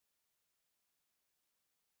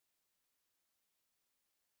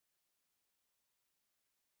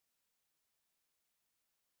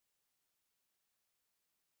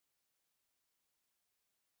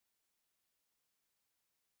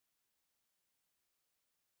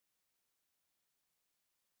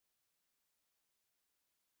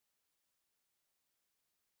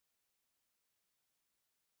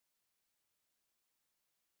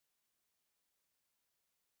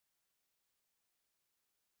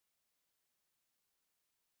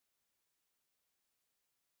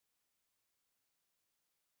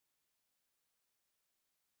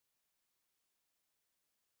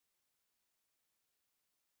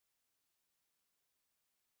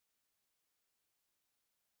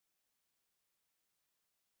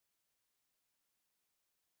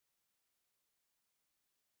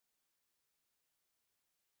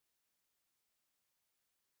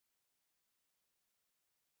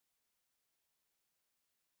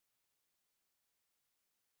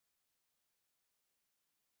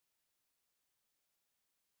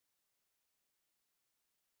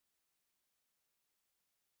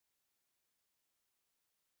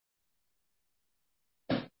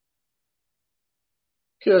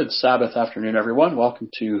Good Sabbath afternoon, everyone. Welcome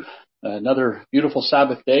to another beautiful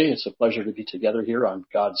Sabbath day. It's a pleasure to be together here on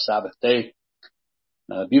God's Sabbath day.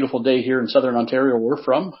 A beautiful day here in Southern Ontario where we're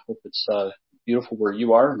from. Hope it's beautiful where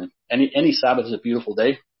you are. And any Sabbath is a beautiful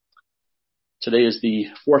day. Today is the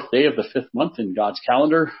fourth day of the fifth month in God's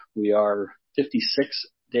calendar. We are 56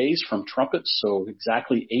 days from trumpets, so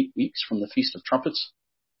exactly 8 weeks from the Feast of Trumpets.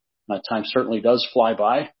 Time certainly does fly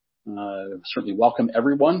by. Certainly welcome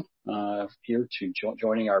everyone here to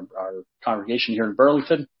joining our congregation here in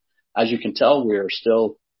Burlington. As you can tell, we are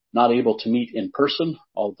still not able to meet in person,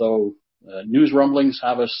 although news rumblings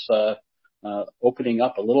have us opening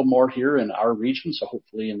up a little more here in our region. So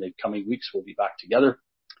hopefully in the coming weeks we'll be back together.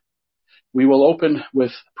 We will open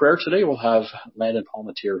with prayer today. We'll have Landon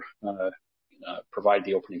Palmatier provide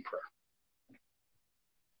the opening prayer.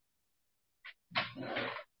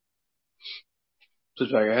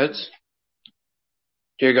 Please bow your heads.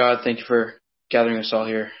 Dear God, thank you for gathering us all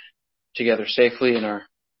here together safely in our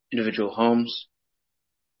individual homes.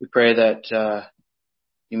 We pray that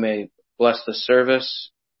you may bless the service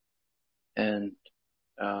and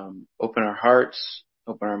open our hearts,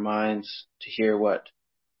 open our minds to hear what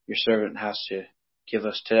your servant has to give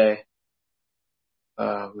us today.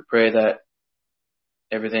 We pray that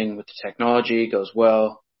everything with the technology goes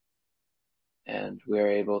well and we are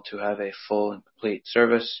able to have a full and complete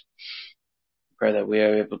service. Pray that we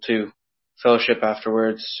are able to fellowship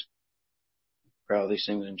afterwards. Pray all these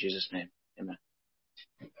things in Jesus' name. Amen.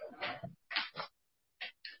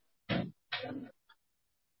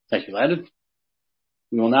 Thank you, Landon.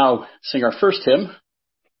 We will now sing our first hymn.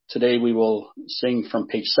 Today we will sing from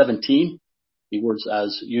page 17. The words,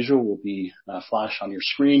 as usual, will be flash on your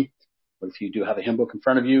screen. But if you do have a hymn book in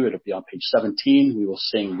front of you, it'll be on page 17. We will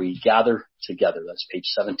sing We Gather Together. That's page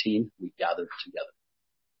 17. We Gather Together.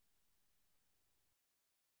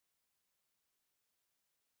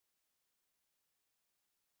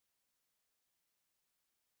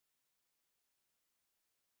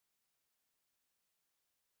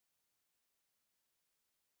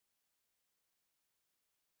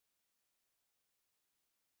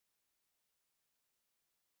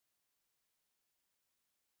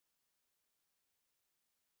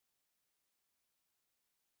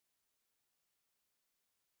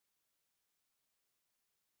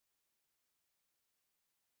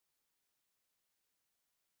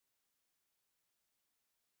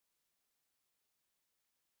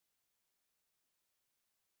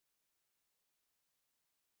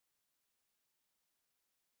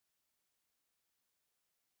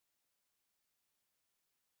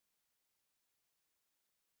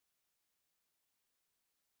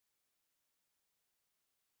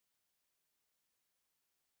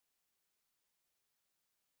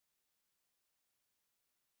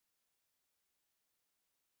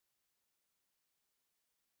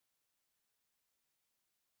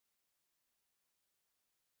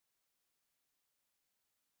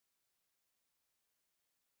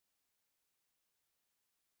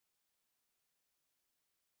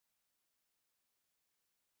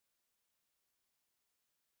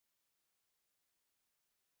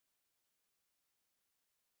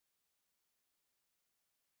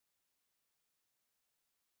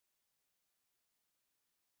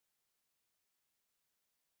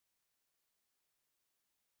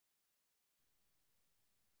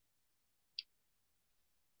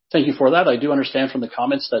 Thank you for that. I do understand from the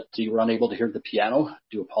comments that you were unable to hear the piano. I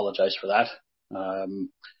do apologize for that.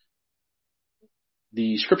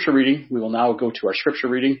 The scripture reading, we will now go to our scripture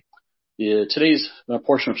reading. Today's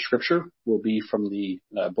portion of scripture will be from the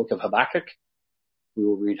book of Habakkuk. We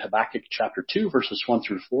will read Habakkuk chapter 2, verses 1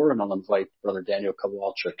 through 4, and I'll invite Brother Daniel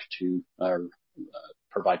Kowalczyk to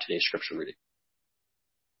provide today's scripture reading.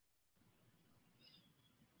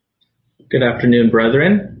 Good afternoon,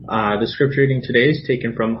 brethren. The scripture reading today is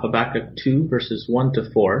taken from Habakkuk 2, verses 1 to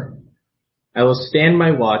 4. I will stand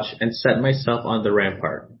my watch and set myself on the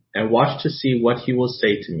rampart, and watch to see what he will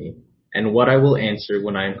say to me, and what I will answer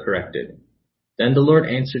when I am corrected. Then the Lord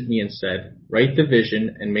answered me and said, write the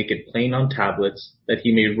vision and make it plain on tablets, that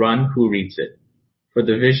he may run who reads it. For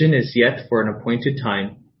the vision is yet for an appointed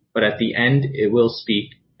time, but at the end it will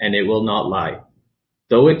speak, and it will not lie.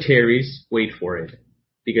 Though it tarries, wait for it.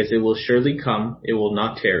 Because it will surely come, it will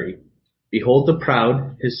not tarry. Behold the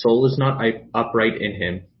proud, his soul is not upright in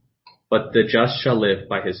him, but the just shall live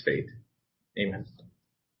by his faith. Amen.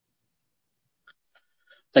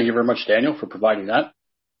 Thank you very much, Daniel, for providing that.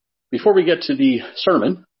 Before we get to the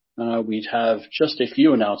sermon, we'd have just a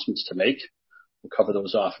few announcements to make. We'll cover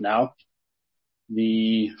those off now.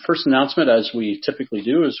 The first announcement, as we typically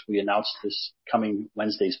do, is we announce this coming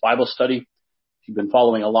Wednesday's Bible study. If you've been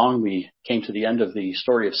following along, we came to the end of the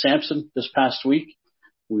story of Samson this past week.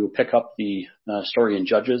 We will pick up the story in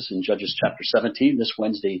Judges chapter 17 this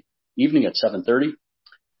Wednesday evening at 7:30.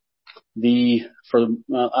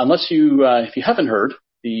 If you haven't heard,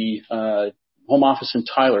 the Home Office in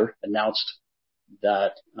Tyler announced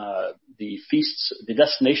that the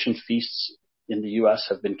destination feasts in the U.S.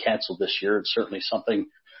 have been canceled this year. It's certainly something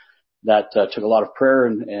that took a lot of prayer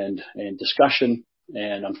and discussion.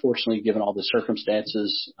 And unfortunately, given all the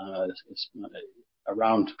circumstances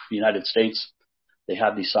around the United States, they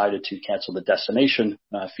have decided to cancel the destination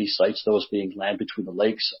feast sites, those being Land Between the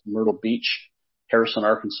Lakes, Myrtle Beach, Harrison,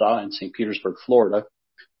 Arkansas, and St. Petersburg, Florida.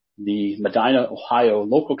 The Medina, Ohio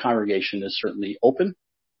local congregation is certainly open.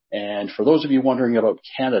 And for those of you wondering about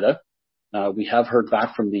Canada, we have heard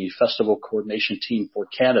back from the festival coordination team for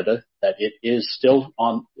Canada that it is still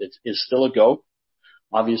a go.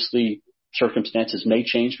 Obviously, circumstances may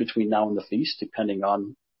change between now and the feast, depending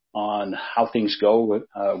on how things go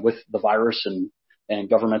with the virus and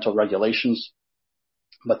governmental regulations.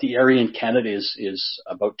 But the area in Canada is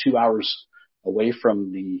about 2 hours away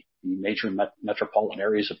from the major metropolitan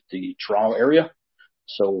areas of the Toronto area.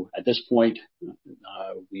 So at this point,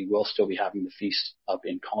 we will still be having the feast up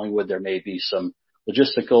in Collingwood. There may be some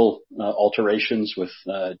logistical alterations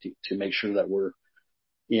to make sure that we're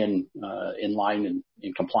in line and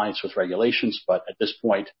in compliance with regulations. But at this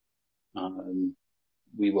point,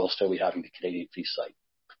 we will still be having the Canadian feast site.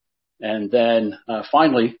 And then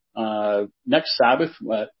finally, next Sabbath,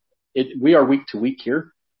 we are week to week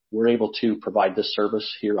here. We're able to provide this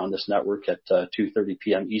service here on this network at 2:30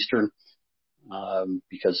 p.m. Eastern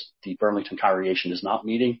because the Burlington congregation is not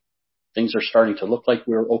meeting. Things are starting to look like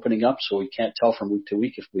we're opening up, so we can't tell from week to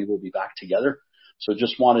week if we will be back together. So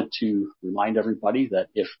just wanted to remind everybody that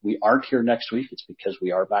if we aren't here next week, it's because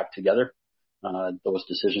we are back together. Those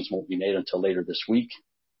decisions won't be made until later this week.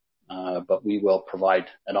 But we will provide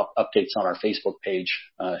updates on our Facebook page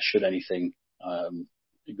should anything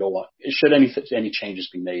go on, should any changes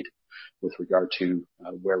be made with regard to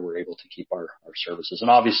where we're able to keep our services.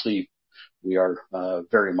 And obviously, we are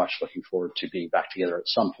very much looking forward to being back together at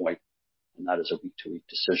some point, and that is a week-to-week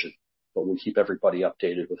decision. But we'll keep everybody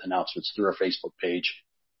updated with announcements through our Facebook page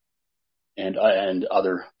and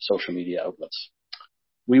other social media outlets.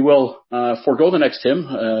 We will forego the next hymn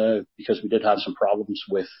because we did have some problems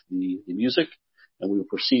with the music, and we will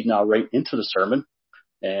proceed now right into the sermon.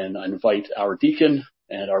 And I invite our deacon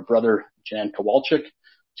and our brother Jan Kowalczyk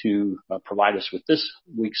to provide us with this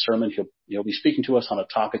week's sermon. He'll be speaking to us on a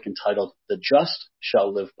topic entitled, "The Just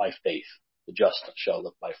Shall Live by Faith." The just shall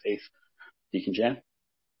live by faith. Deacon Jan.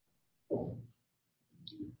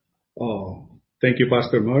 Oh, thank you,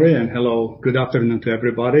 Pastor Murray, and hello, good afternoon to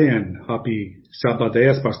everybody, and happy Sabbath day.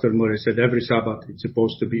 As Pastor Murray said, every Sabbath it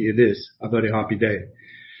is a very happy day.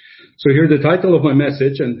 So here's the title of my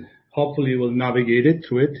message, and hopefully we'll navigate it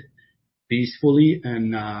through it peacefully,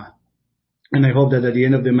 and I hope that at the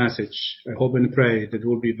end of the message, I hope and pray that it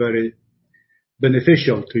will be very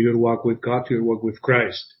beneficial to your walk with God, to your walk with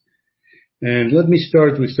Christ. And let me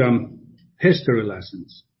start with some history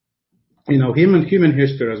lessons. You know, human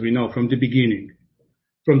history, as we know, from the beginning,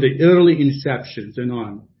 from the early inceptions and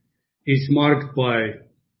on, is marked by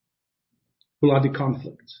bloody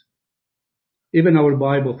conflicts. Even our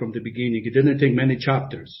Bible from the beginning, it didn't take many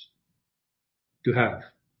chapters to have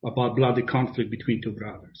about bloody conflict between two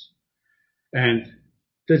brothers. And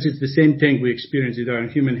this is the same thing we experience in our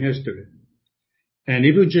human history. And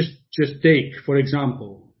if you just take, for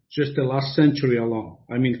example, just the last century alone,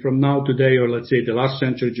 I mean from now today, or let's say the last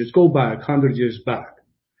century, just go back 100 years back.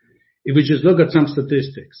 If we just look at some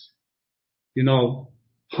statistics, you know,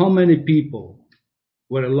 how many people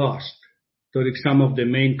were lost during some of the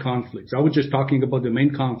main conflicts? I was just talking about the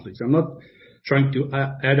main conflicts. I'm not trying to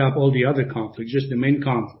add up all the other conflicts, just the main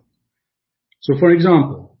conflict. So for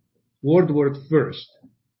example, World War I,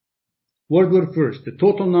 the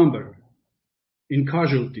total number in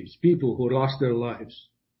casualties, people who lost their lives,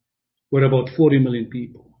 were about 40 million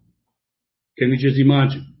people. Can you just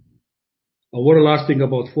imagine? A war lasting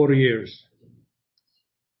about 4 years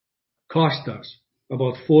cost us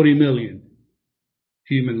about 40 million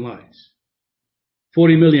human lives.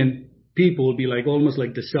 40 million people will be almost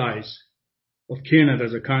like the size of Canada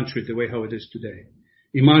as a country, the way how it is today.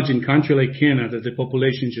 Imagine a country like Canada, the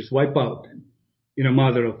population just wipe out in a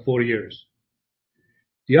matter of 4 years.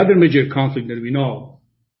 The other major conflict that we know,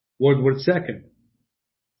 World War II,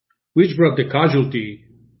 which brought the casualty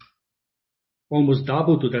almost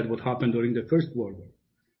double to that what happened during the First World War,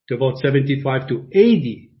 to about 75 to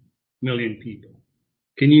 80 million people.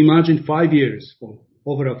 Can you imagine 5 years, or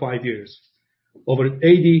over 5 years, over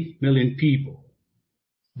 80 million people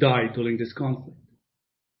died during this conflict.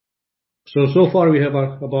 So far we have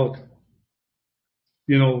about,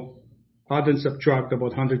 add and subtract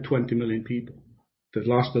about 120 million people that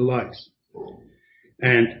lost their lives.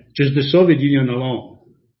 And just the Soviet Union alone,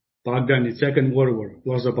 back then in Second World War,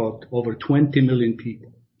 was about over 20 million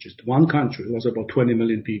people. Just one country was about 20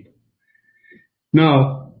 million people.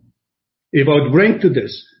 Now, if I would bring to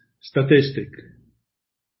this statistic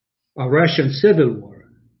a Russian civil war,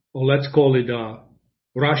 or let's call it a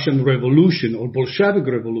Russian revolution or Bolshevik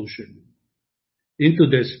revolution, into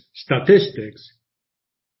this statistics,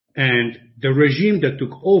 and the regime that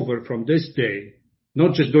took over from this day,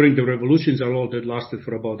 not just during the revolutions alone that lasted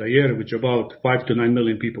for about a year, which about 5 to 9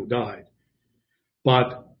 million people died,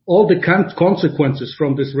 but all the consequences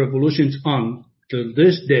from these revolutions on till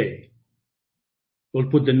this day will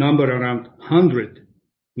put the number around 100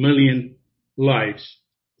 million lives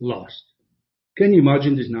lost. Can you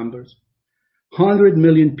imagine these numbers? 100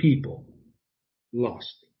 million people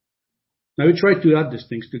lost. Now we try to add these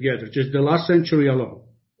things together. Just the last century alone,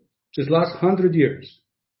 just last 100 years,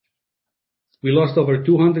 we lost over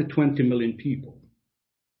 220 million people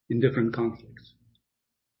in different conflicts.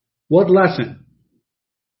 What lesson,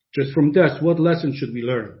 just from this, what lesson should we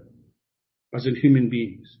learn as in human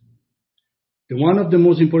beings? One of the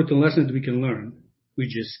most important lessons we can learn, we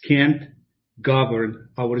just can't govern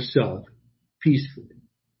ourselves peacefully.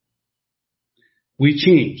 We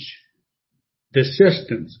change the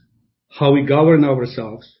systems, how we govern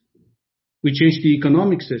ourselves. We change the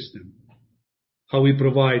economic system, how we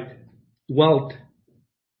provide wealth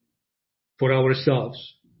for ourselves,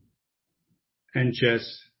 and just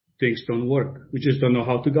things don't work. We just don't know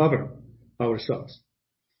how to govern ourselves.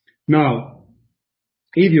 Now,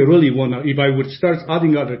 if you really if I would start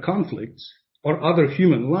adding other conflicts or other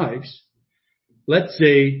human lives, let's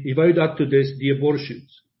say, if I would add to this the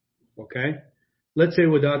abortions, okay? Let's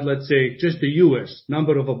say just the U.S.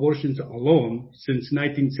 number of abortions alone since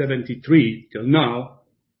 1973 till now,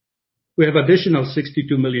 we have additional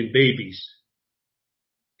 62 million babies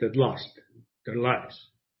that lost their lives.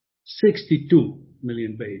 62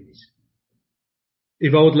 million babies.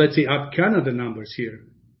 If I would, let's say, add Canada numbers here,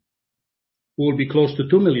 we will be close to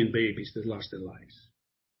 2 million babies that lost their lives.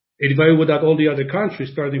 And if I would add all the other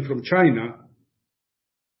countries, starting from China,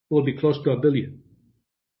 we'll be close to 1 billion.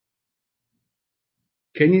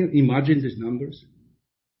 Can you imagine these numbers?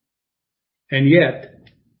 And yet,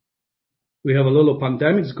 we have a little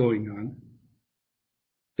pandemics going on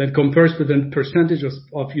that compares to the percentage of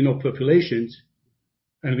populations,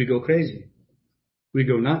 and we go crazy. We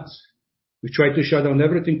go nuts. We try to shut down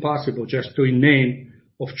everything possible just in name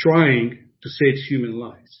of trying to save human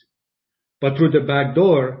lives. But through the back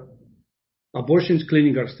door, abortions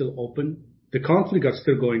clinics are still open. The conflict are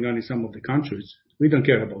still going on in some of the countries. We don't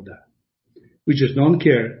care about that. We just don't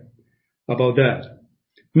care about that.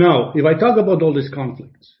 Now, if I talk about all these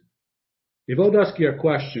conflicts, if I would ask you a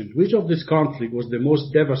question, which of this conflict was the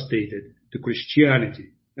most devastated to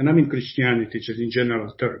Christianity? And I mean Christianity just in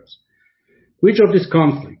general terms. Which of this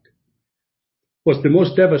conflict was the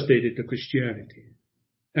most devastated to Christianity?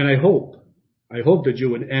 And I hope that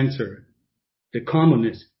you would answer the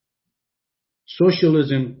communism,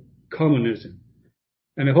 socialism, communism.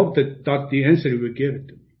 And I hope that the answer you would give it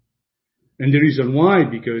to me. And the reason why,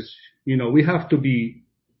 because, we have to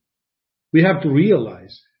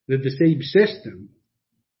realize that the same system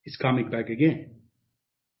is coming back again.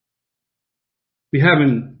 We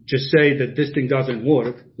haven't just say that this thing doesn't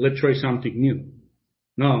work, let's try something new.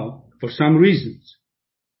 No, for some reasons,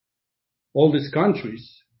 all these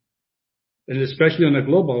countries, and especially on a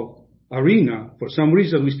global arena, for some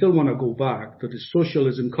reason we still want to go back to the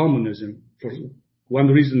socialism, communism for one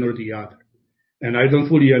reason or the other. And I don't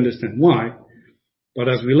fully understand why, but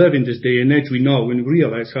as we live in this day and age, we know and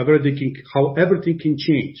realize how everything can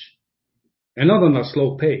change. And not on a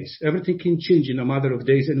slow pace. Everything can change in a matter of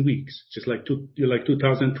days and weeks, just like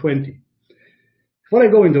 2020. Before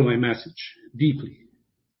I go into my message deeply,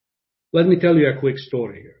 let me tell you a quick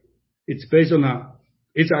story here. It's based on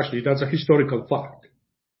that's a historical fact.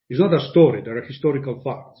 It's not a story, they're a historical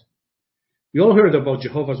fact. You all heard about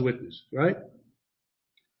Jehovah's Witnesses, right?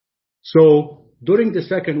 So, during the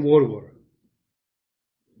Second World War,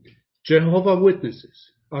 Jehovah's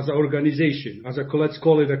Witnesses, as an organization, let's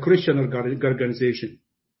call it a Christian organization,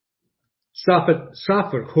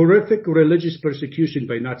 suffered horrific religious persecution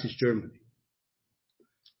by Nazi Germany.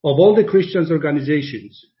 Of all the Christian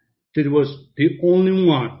organizations, it was the only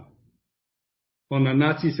one on a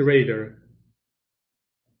Nazi's radar,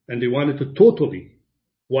 and they wanted to totally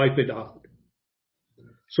wipe it out.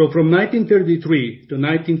 So from 1933 to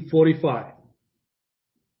 1945,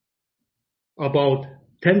 about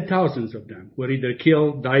 10,000s of them were either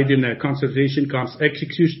killed, died in concentration camps,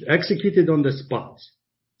 executed on the spot.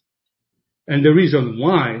 And the reason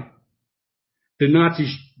why the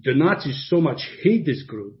Nazis so much hate this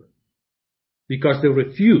group, because they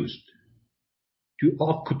refused to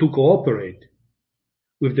cooperate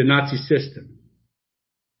with the Nazi system,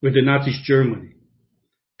 with the Nazi Germany.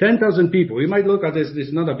 10,000 people. You might look at this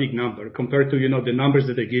is not a big number compared to, the numbers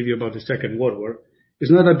that they gave you about the Second World War.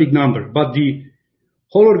 It's not a big number, but the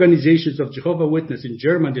whole organizations of Jehovah's Witnesses in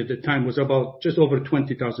Germany at the time was about just over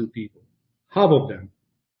 20,000 people. Half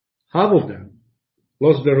of them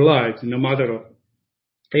lost their lives in a matter of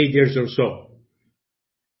 8 years or so.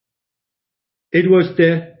 It was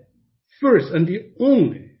the first and the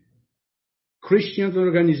only Christian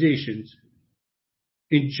organizations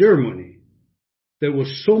in Germany that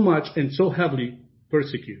was so much and so heavily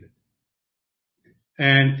persecuted.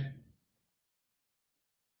 And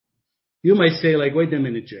you might say, wait a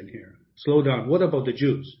minute, Jen, here. Slow down. What about the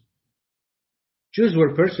Jews? Jews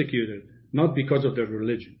were persecuted not because of their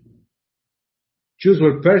religion. Jews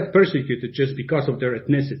were persecuted just because of their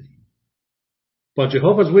ethnicity. But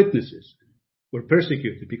Jehovah's Witnesses were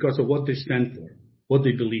persecuted because of what they stand for, what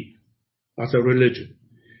they believe as a religion.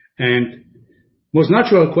 And most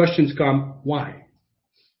natural questions come, why?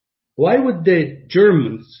 Why would the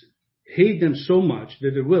Germans hate them so much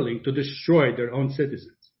that they're willing to destroy their own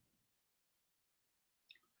citizens?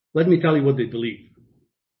 Let me tell you what they believe.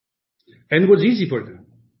 And it was easy for them.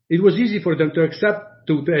 It was easy for them to accept,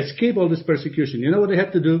 to escape all this persecution. You know what they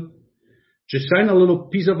had to do? Just sign a little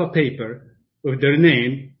piece of a paper with their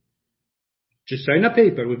name. Just sign a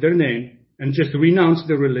paper with their name and just renounce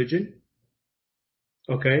their religion.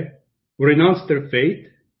 Okay? Renounce their faith.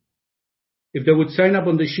 If they would sign up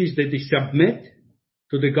on the sheets that they submit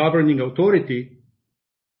to the governing authority,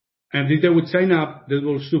 and if they would sign up, they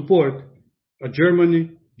will support a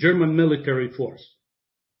German military force.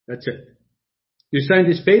 That's it. You sign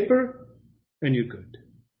this paper, and you're good.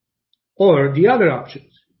 Or the other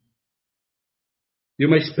options. You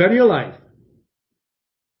may spare your life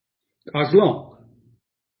as long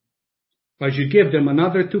as you give them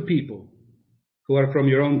another 2 people who are from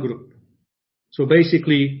your own group. So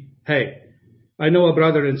basically, hey, I know a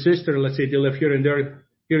brother and sister, let's say they live here and there,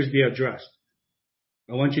 here's the address.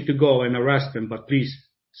 I want you to go and arrest them, but please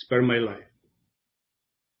spare my life.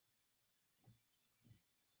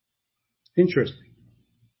 Interesting.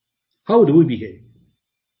 How would we behave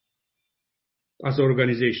as an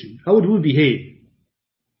organization? How would we behave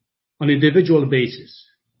on an individual basis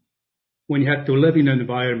when you have to live in an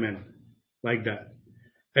environment like that?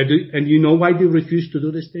 And you know why they refuse to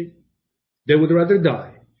do this thing? They would rather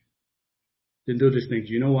die than do this thing.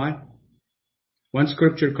 Do you know why? One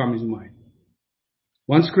scripture comes in mind.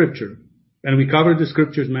 One scripture, and we covered the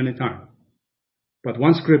scriptures many times, but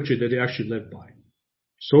one scripture that they actually live by.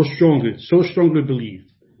 So strongly believe.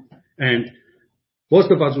 And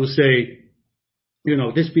most of us will say,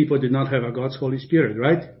 these people did not have a God's Holy Spirit,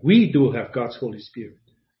 right? We do have God's Holy Spirit.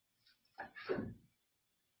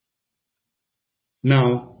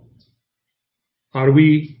 Now, are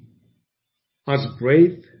we as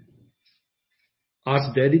brave, as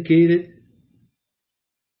dedicated,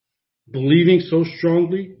 believing so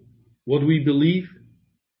strongly what we believe?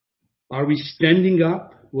 Are we standing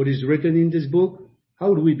up what is written in this book?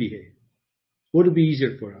 How do we behave? Would it be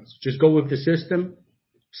easier for us? Just go with the system,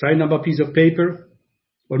 sign up a piece of paper,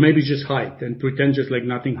 or maybe just hide and pretend just like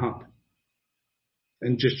nothing happened?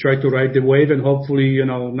 And just try to ride the wave and hopefully,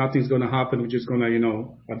 nothing's going to happen. We're just going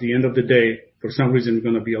to, at the end of the day, for some reason, we're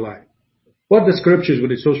going to be alive. What the scriptures would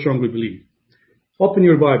they so strongly believe? Open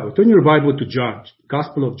your Bible. Turn your Bible to John,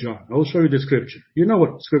 Gospel of John. I'll show you the scripture. You know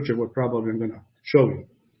what scripture what probably I'm going to show you.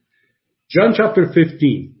 John chapter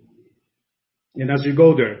 15. And as you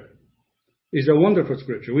go there, is a wonderful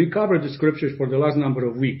scripture. We covered the scriptures for the last number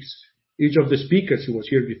of weeks. Each of the speakers who was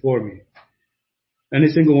here before me. Any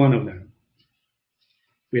single one of them.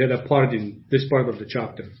 We had a part in this part of the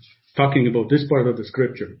chapter, talking about this part of the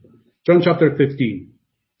scripture. John chapter 15.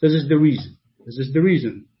 This is the reason. This is the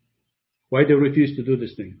reason why they refuse to do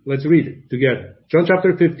this thing. Let's read it together. John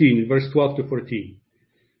chapter 15, verse 12 to 14.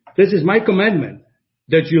 This is my commandment,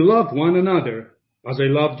 that you love one another as I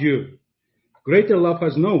loved you. Greater love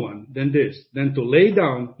has no one than this, than to lay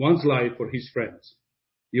down one's life for his friends.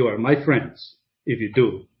 You are my friends if you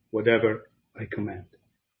do whatever I command.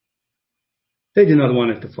 They did not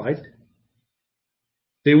want it to fight.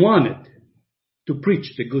 They wanted to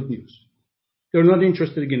preach the good news. They were not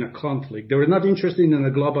interested in a conflict. They were not interested in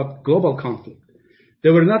a global conflict.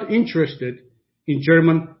 They were not interested in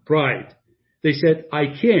German pride. They said, I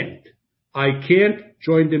can't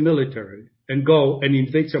join the military and go and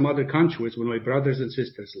invade some other countries where my brothers and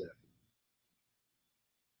sisters live.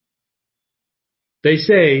 They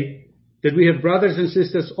say that we have brothers and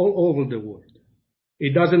sisters all over the world.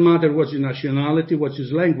 It doesn't matter what your nationality, what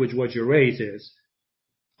your language, what your race is.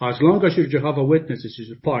 As long as you're Jehovah's Witnesses,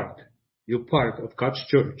 you're part of God's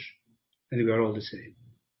church, and we are all the same.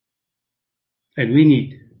 And we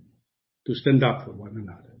need to stand up for one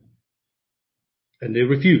another. And they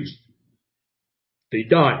refused. They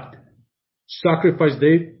died, sacrificed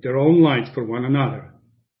their own lives for one another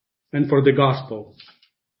and for the gospel,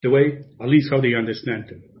 the way, at least how they understand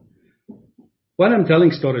it. Why I'm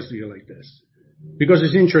telling stories to you like this? Because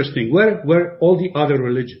it's interesting. Where were all the other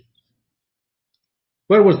religions?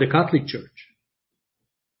 Where was the Catholic Church?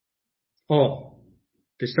 Oh,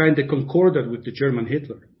 they signed the Concordat with the German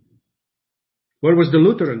Hitler. Where was the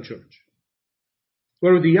Lutheran Church?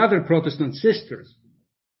 Where were the other Protestant sisters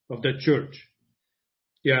of that church?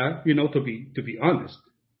 Yeah, to be honest,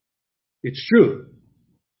 it's true.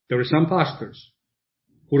 There were some pastors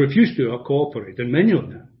who refused to cooperate, and many of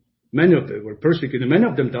them were persecuted, many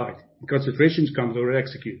of them died in concentration camps or were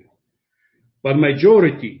executed. But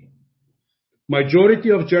majority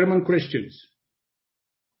of German Christians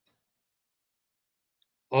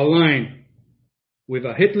align with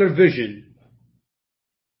a Hitler vision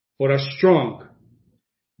for a strong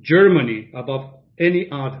Germany above any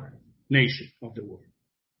other nation of the world.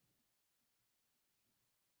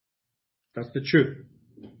 That's the truth.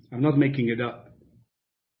 I'm not making it up.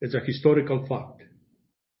 It's a historical fact.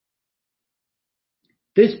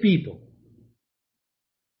 These people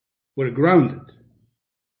were grounded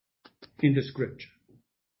in the scripture.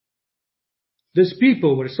 These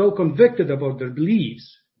people were so convicted about their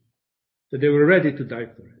beliefs that they were ready to die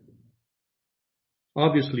for it.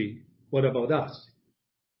 Obviously, what about us?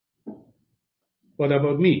 What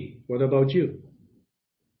about me? What about you?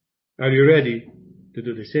 Are you ready to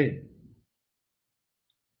do the same?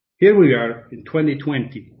 Here we are in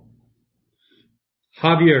 2020.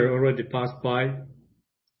 Half year already passed by.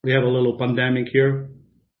 We have a little pandemic here.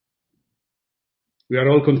 We are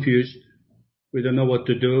all confused. We don't know what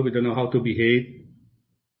to do. We don't know how to behave.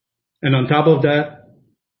 And on top of that,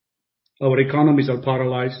 our economies are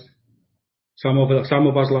paralyzed. Some of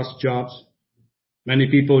us lost jobs. Many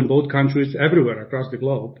people in both countries, everywhere across the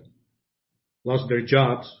globe, lost their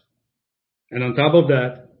jobs. And on top of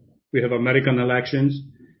that, we have American elections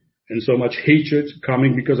and so much hatred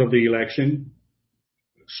coming because of the election,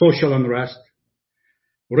 social unrest,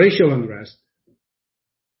 racial unrest,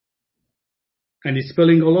 and it's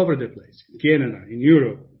spilling all over the place, in Canada, in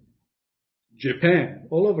Europe, Japan,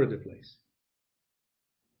 all over the place.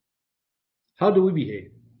 How do we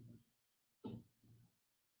behave?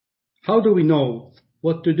 How do we know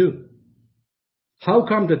what to do? How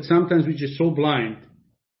come that sometimes we're just so blind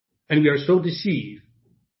and we are so deceived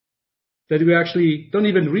that we actually don't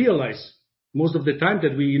even realize most of the time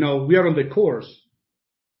that we are on the course,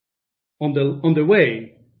 on the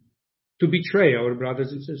way to betray our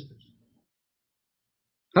brothers and sisters?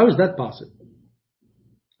 How is that possible?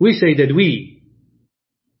 We say that we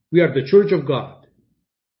are the church of God.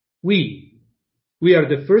 We are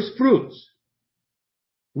the first fruits.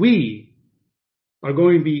 We are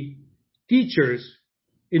going to be teachers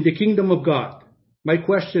in the kingdom of God. My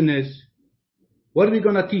question is, what are we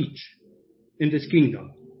going to teach in this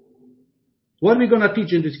kingdom? What are we going to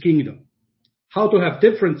teach in this kingdom? How to have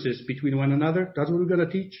differences between one another? That's what we're going to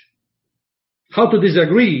teach. How to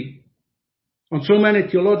disagree on so many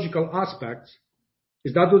theological aspects?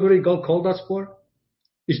 Is that what God called us for?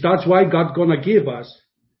 Is that why God's going to give us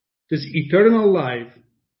this eternal life,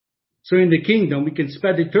 so in the kingdom we can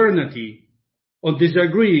spend eternity on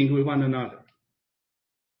disagreeing with one another?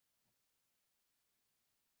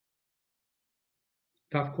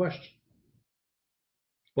 Tough question.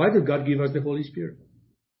 Why did God give us the Holy Spirit?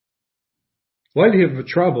 Why do we have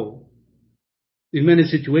trouble in many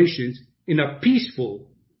situations in a peaceful,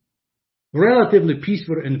 relatively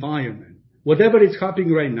peaceful environment? Whatever is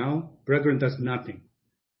happening right now, brethren, does nothing.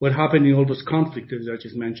 What happened in all those conflicts that I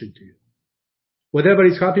just mentioned to you. Whatever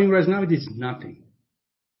is happening right now, it is nothing.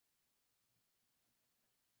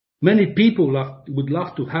 Many people would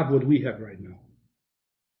love to have what we have right now.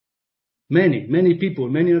 Many people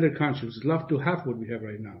in many other countries would love to have what we have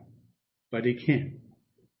right now, but they can't.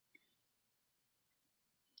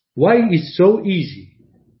 Why is it so easy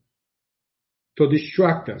to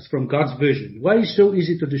distract us from God's vision? Why is it so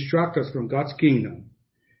easy to distract us from God's kingdom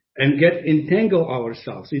and entangle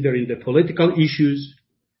ourselves either in the political issues,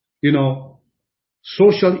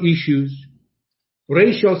 social issues,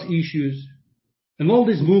 racial issues, and all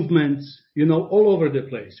these movements, all over the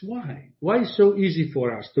place. Why? Why is it so easy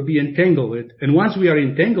for us to be entangled with it? And once we are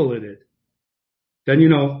entangled with it, then,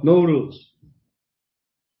 no rules.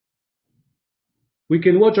 We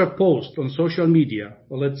can watch a post on social media,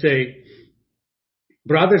 or let's say,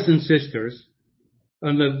 brothers and sisters,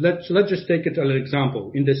 and let's just take it as an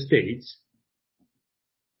example in the States,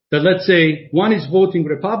 that let's say one is voting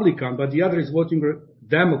Republican, but the other is voting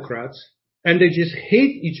Democrats, and they just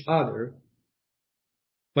hate each other,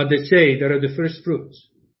 but they say they are the first fruits.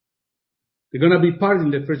 They're going to be part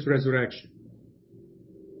in the first resurrection.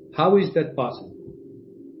 How is that possible?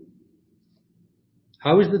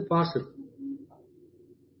 How is that possible?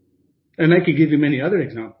 And I could give you many other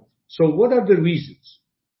examples. So what are the reasons?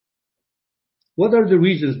 What are the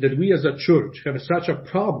reasons that we as a church have such a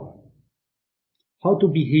problem? How to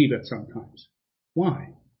behave at sometimes?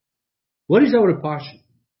 Why? What is our passion?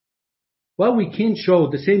 Why we can't show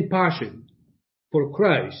the same passion for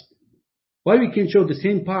Christ? Why we can't show the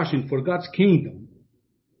same passion for God's kingdom?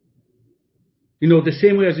 The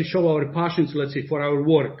same way as we show our passions, let's say, for our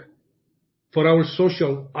work, for our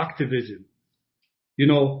social activism,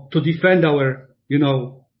 to defend our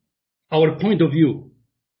point of view,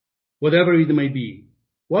 whatever it may be.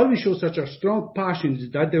 Why we show such a strong passion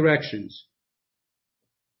in that directions,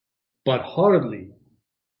 but hardly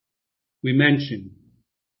we mention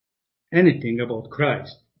anything about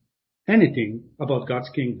Christ, anything about God's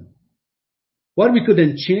kingdom. Why we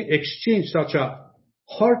couldn't exchange such a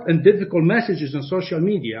hard and difficult messages on social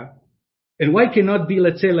media, and why cannot be,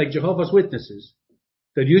 let's say, like Jehovah's Witnesses,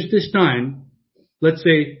 that use this time, let's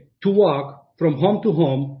say, to walk from home to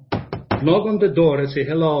home, knock on the door and say,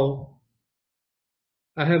 hello,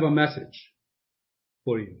 I have a message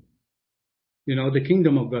for you. The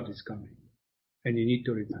kingdom of God is coming, and you need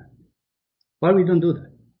to repent. Why we don't do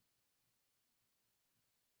that?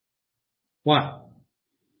 Why?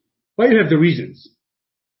 Why you have the reasons?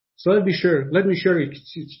 So let me share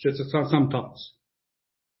just some thoughts.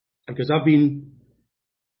 Because I've been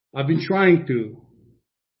trying to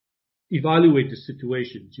evaluate the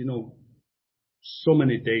situations, so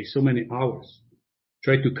many days, so many hours.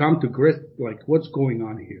 Try to come to grips, like, what's going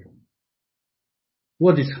on here?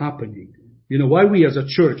 What is happening? Why we as a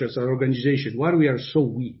church, as an organization, why we are so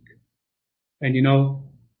weak? And,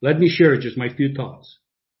 let me share just my few thoughts.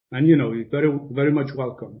 And, you're very, very much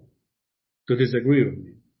welcome to disagree with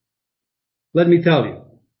me. Let me tell you,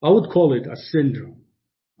 I would call it a syndrome.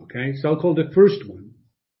 Okay? So I'll call the first one,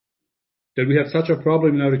 that we have such a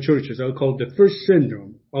problem in our churches. I'll call the first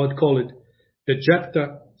syndrome, I would call it the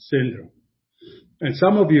Jephthah syndrome. And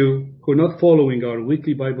some of you who are not following our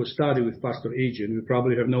weekly Bible study with Pastor Adrian, you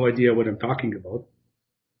probably have no idea what I'm talking about.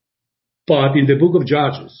 But in the book of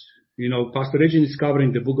Judges, Pastor Adrian is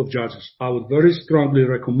covering the book of Judges. I would very strongly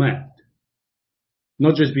recommend,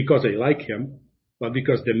 not just because I like him, but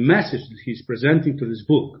because the message that he's presenting to this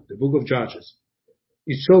book, the book of Judges,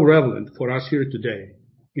 is so relevant for us here today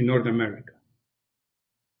in North America.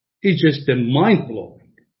 It's just mind-blowing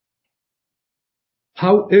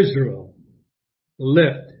how Israel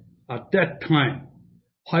lived at that time,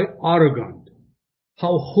 how arrogant,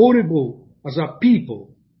 how horrible as a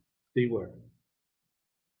people they were.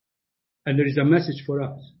 And there is a message for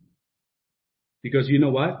us. Because you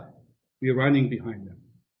know what? We're running behind them.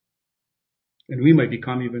 And we might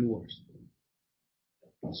become even worse.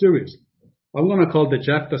 Seriously. I'm going to call the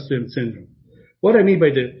Jephthah syndrome. What I mean by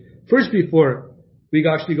first before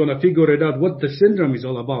we're actually going to figure it out what the syndrome is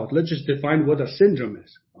all about, let's just define what a syndrome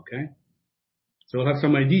is. Okay? So we'll have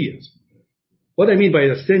some ideas. What I mean by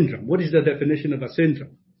a syndrome, what is the definition of a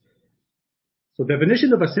syndrome? So the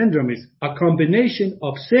definition of a syndrome is a combination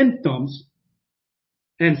of symptoms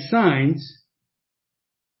and signs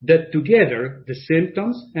that together, the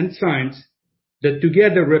symptoms and signs that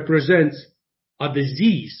together represents a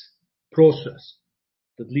disease process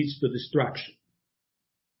that leads to destruction.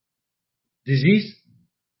 Disease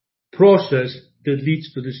process that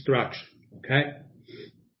leads to destruction. Okay?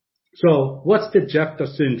 So what's the Jephthah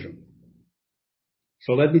syndrome?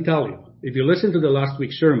 So let me tell you, if you listen to the last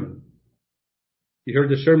week's sermon, you heard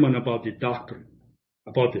the sermon about the doctrine,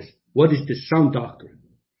 about this. What is this sound doctrine?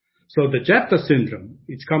 So the Jephthah syndrome,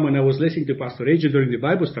 it's come when I was listening to Pastor Adrian during the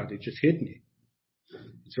Bible study. It just hit me.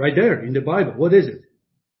 It's right there in the Bible. What is it?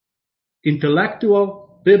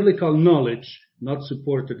 Intellectual, biblical knowledge not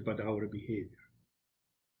supported by our behavior.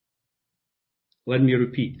 Let me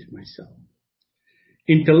repeat myself.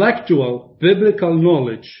 Intellectual, biblical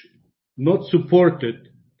knowledge not supported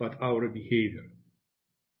by our behavior.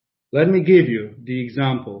 Let me give you the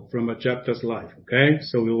example from a Jephthah's life, okay?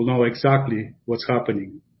 So we will know exactly what's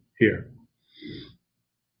happening here.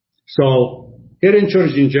 So Here in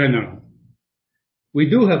church in general, we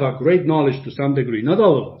do have a great knowledge to some degree. Not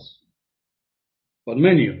all of us, but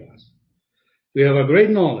many of us. We have a great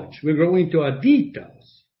knowledge. We go into our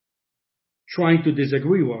details, trying to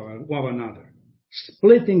disagree with one another,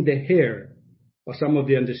 splitting the hair of some of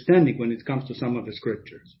the understanding when it comes to some of the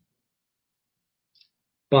scriptures.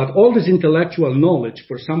 But all this intellectual knowledge,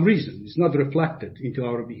 for some reason, is not reflected into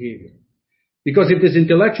our behavior. Because if this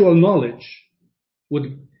intellectual knowledge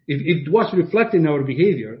if it was reflected in our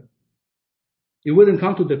behavior, it wouldn't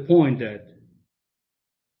come to the point that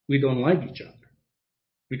we don't like each other.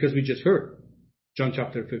 Because we just heard John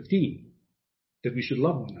chapter 15, that we should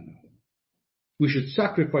love one another. We should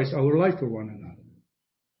sacrifice our life for one another.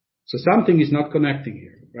 So something is not connecting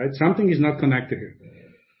here, right? Something is not connected here.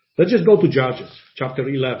 Let's just go to Judges chapter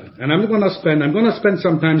 11. And I'm going to spend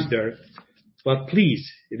some time there. But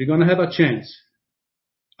please, if you're going to have a chance,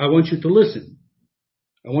 I want you to listen.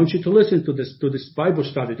 I want you to listen to this Bible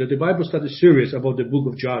study, to the Bible study series about the book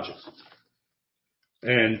of Judges.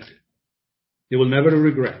 And you will never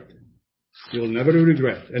regret. You will never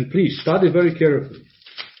regret. And please, study very carefully.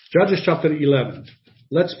 Judges chapter 11.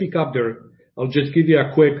 Let's pick up there. I'll just give you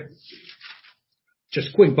a quick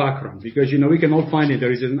background, because, we can all find it.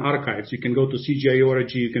 There is an archives. You can go to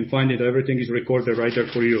CGI.org. You can find it. Everything is recorded right there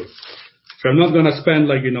for you. So I'm not going to spend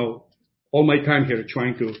all my time here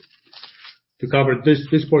trying to cover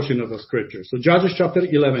this portion of the scripture. So Judges chapter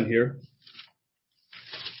 11 here.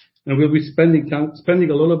 And we'll be spending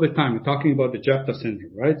a little bit of time talking about the Jephthah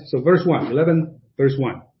syndrome, right? So verse 1, 11, verse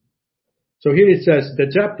 1. So here it says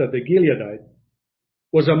that Jephthah, the Gileadite,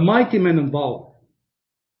 was a mighty man in valor.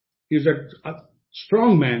 He was a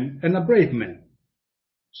strong man and a brave man.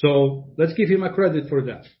 So let's give him a credit for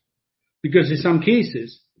that. Because in some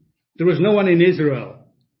cases, there was no one in Israel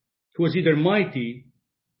who was either mighty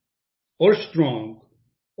or strong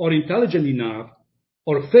or intelligent enough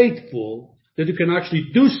or faithful that you can actually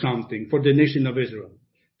do something for the nation of Israel.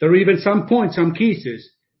 There were even some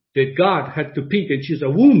cases that God had to pick and choose a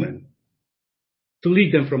woman to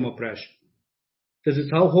lead them from oppression. This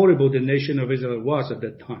is how horrible the nation of Israel was at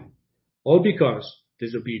that time. All because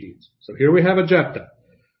disobedience. So here we have a Jephthah.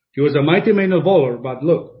 He was a mighty man of valor, but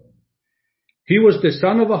look, he was the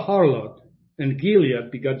son of a harlot, and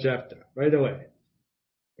Gilead begot Jephthah. Right away.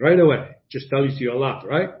 Right away. Just tells you a lot,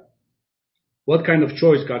 right? What kind of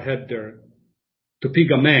choice God had there to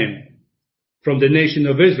pick a man from the nation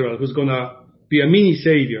of Israel who's going to be a mini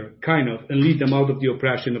savior, kind of, and lead them out of the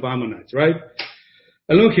oppression of Ammonites, right?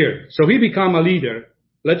 And look here. So he became a leader.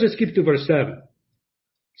 Let's just skip to verse 7.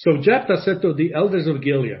 So Jephthah said to the elders of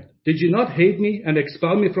Gilead, "Did you not hate me and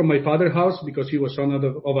expel me from my father's house because he was son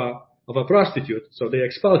of a prostitute?" So they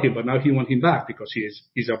expelled him, but now he wants him back because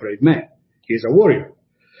he's a brave man. He is a warrior.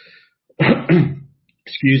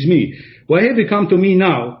 Excuse me. "Why have you come to me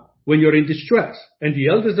now when you're in distress?" And the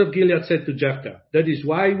elders of Gilead said to Jephthah, "That is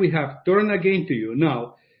why we have turned again to you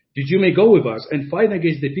now, that you may go with us and fight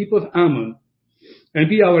against the people of Ammon and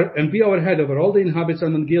be our head over all the inhabitants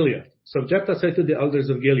of Gilead." So Jephthah said to the elders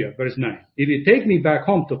of Gilead, verse 9, "If you take me back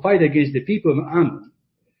home to fight against the people of Ammon,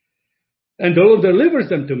 and the Lord delivers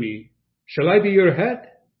them to me, shall I be your head?"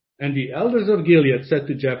 And the elders of Gilead said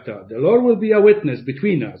to Jephthah, "The Lord will be a witness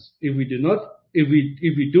between us if we do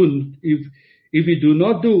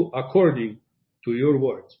not do according to your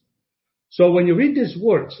words." So when you read these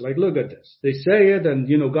words, look at this. They say it, and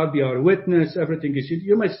God be our witness. Everything is.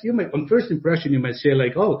 You might on first impression you might say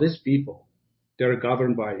oh, these people, they're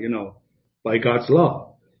governed by God's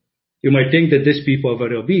law. You might think that these people are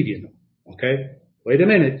very obedient. Okay, wait a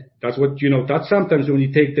minute. That's what that's sometimes when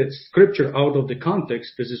you take that scripture out of the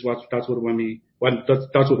context. That's what we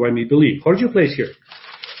believe. Hold your place here.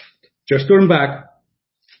 Just turn back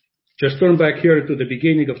here to the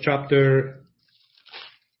beginning of chapter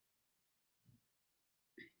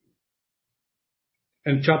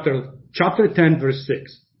 10, verse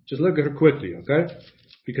 6. Just look at it quickly, okay?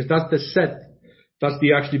 Because that's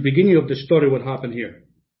the actually beginning of the story, what happened here.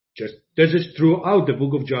 This is throughout the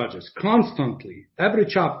book of Judges, constantly, every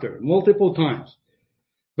chapter, multiple times.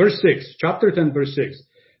 Verse 6, chapter 10, verse 6.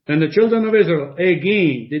 "Then the children of Israel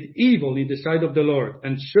again did evil in the sight of the Lord,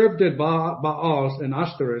 and served the Baals and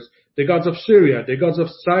Ashtoreths, the gods of Syria, the gods of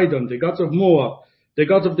Sidon, the gods of Moab, the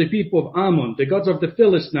gods of the people of Ammon, the gods of the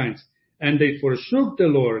Philistines, and they forsook the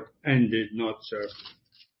Lord and did not serve him."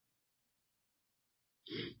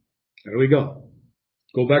 There we go.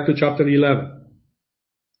 Go back to chapter 11.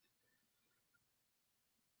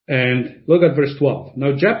 And look at verse 12.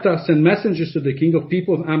 "Now Jephthah sent messengers to the king of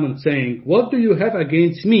people of Ammon, saying, 'What do you have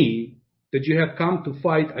against me, that you have come to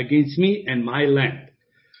fight against me and my land?'"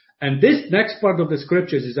 And this next part of the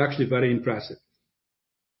scriptures is actually very impressive.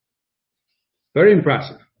 Very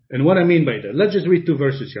impressive. And what I mean by that, let's just read 2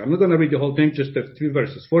 verses here. I'm not going to read the whole thing, just the 3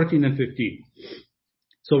 verses, 14 and 15.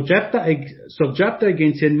 So Jephthah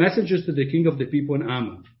again sent messengers to the king of the people in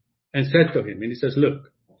Ammon and said to him, and he says,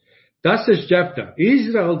 look, thus says Jephthah,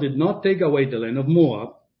 Israel did not take away the land of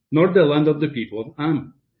Moab, nor the land of the people of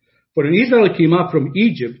Ammon. For when Israel came up from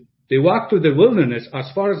Egypt, they walked through the wilderness as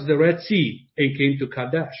far as the Red Sea and came to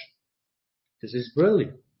Kadesh. This is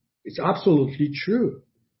brilliant. It's absolutely true.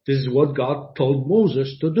 This is what God told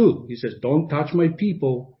Moses to do. He says, don't touch my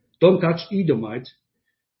people, don't touch Edomites,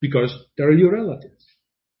 because they're your relatives.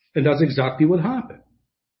 And that's exactly what happened.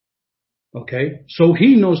 Okay? So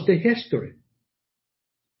he knows the history.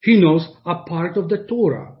 He knows a part of the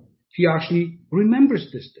Torah. He actually remembers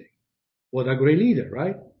this thing. What a great leader,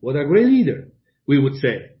 right? What a great leader, we would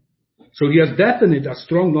say. So he has definite a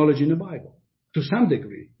strong knowledge in the Bible. To some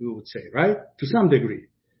degree, we would say, right? To some degree.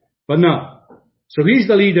 But no. So he's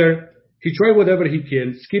the leader. He tried whatever he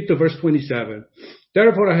can. Skip to verse 27.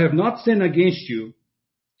 Therefore I have not sinned against you,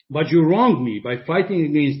 but you wronged me by fighting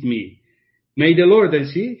against me. May the Lord, and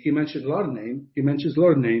see, he mentions Lord's name. He mentions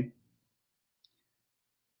Lord's name.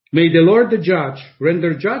 May the Lord the judge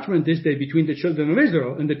render judgment this day between the children of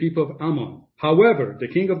Israel and the people of Ammon. However, the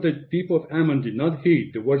king of the people of Ammon did not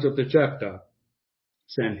heed the words of the Jephthah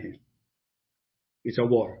sent him. It's a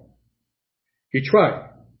war. He tried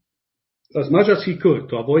as much as he could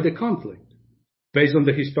to avoid a conflict based on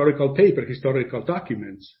the historical paper, historical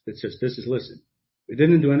documents that says, listen, we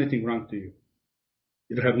didn't do anything wrong to you.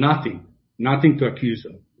 You have nothing to accuse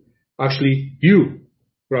of. Actually, you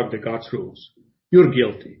broke the God's rules. You're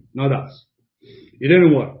guilty, not us. It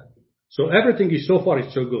didn't work. So everything is so far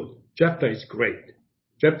is so good. Jephthah is great.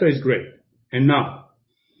 Jephthah is great. And now,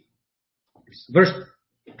 verse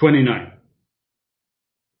 29.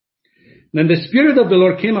 Then the Spirit of the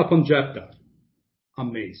Lord came upon Jephthah.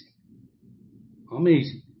 Amazing.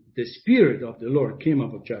 Amazing. The Spirit of the Lord came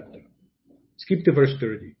upon Jephthah. Skip to verse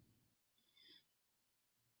 30.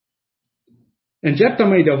 And Jephthah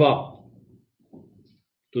made a vow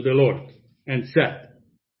to the Lord and said,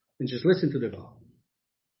 and just listen to the vow.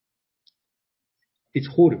 It's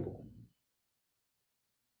horrible.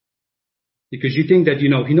 Because you think that, he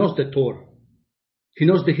knows the Torah. He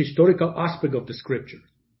knows the historical aspect of the scripture.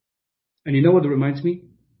 And you know what it reminds me?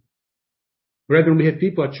 Brethren, we have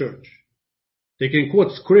people at church. They can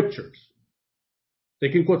quote scriptures. They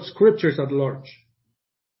can quote scriptures at large.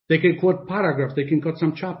 They can quote paragraphs. They can quote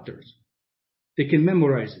some chapters. They can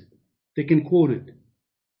memorize it. They can quote it.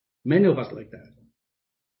 Many of us like that.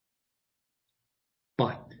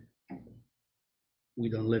 But we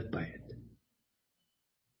don't live by it.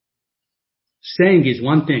 Saying is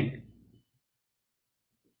one thing.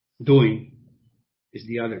 Doing is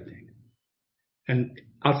the other thing. And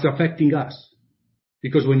it's affecting us.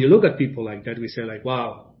 Because when you look at people like that, we say like,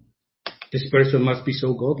 wow, this person must be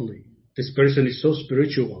so godly. This person is so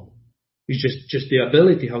spiritual. It's just the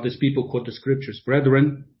ability how these people quote the scriptures.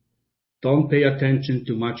 Brethren, don't pay attention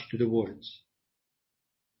too much to the words.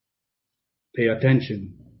 Pay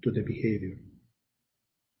attention to the behavior.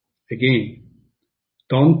 Again,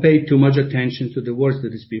 don't pay too much attention to the words that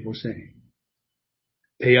these people are saying.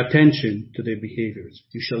 Pay attention to their behaviors.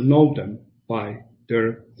 You shall know them by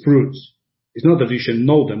their fruits. It's not that you shall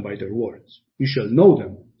know them by their words. You shall know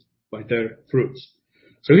them by their fruits.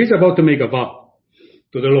 So he's about to make a vow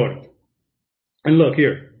to the Lord. And look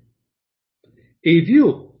here. If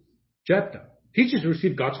you, Jephthah, he just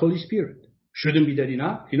received God's Holy Spirit. Shouldn't be that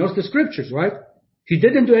enough? He knows the scriptures, right? He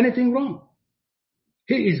didn't do anything wrong.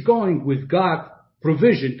 He is going with God's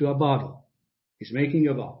provision to a battle. He's making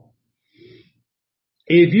a vow.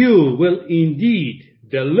 If you will indeed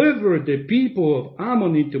deliver the people of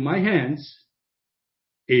Ammon into my hands,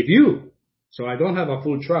 if you, so I don't have a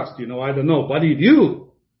full trust, I don't know, but if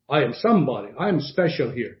you, I am somebody, I am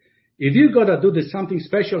special here. If you gotta do this something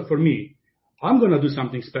special for me, I'm gonna do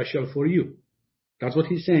something special for you. That's what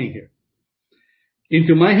he's saying here.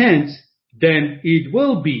 Into my hands, then it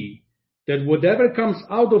will be that whatever comes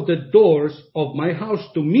out of the doors of my house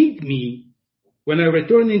to meet me when I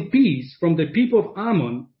return in peace from the people of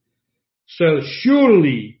Ammon shall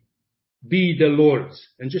surely be the Lord's.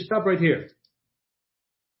 And just stop right here.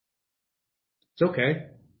 It's okay.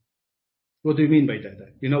 What do you mean by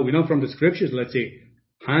that? We know from the scriptures, let's say,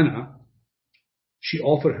 Hannah, she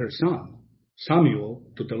offered her son, Samuel,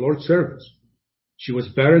 to the Lord's service. She was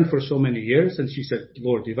barren for so many years, and she said,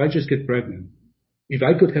 Lord, if I just get pregnant, if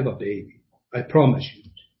I could have a baby, I promise you,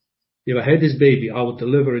 if I had this baby, I would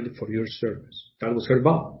deliver it for your service. That was her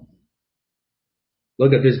vow.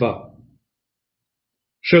 Look at this vow.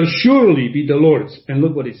 Shall surely be the Lord's. And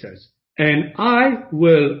look what it says. And I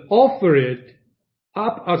will offer it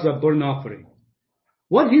up as a burnt offering.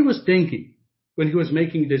 What he was thinking when he was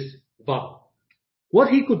making this vow, what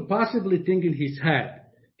he could possibly think in his head,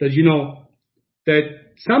 that, that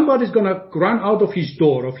somebody's going to run out of his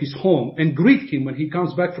door, of his home, and greet him when he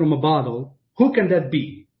comes back from a battle. Who can that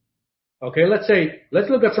be? Okay, let's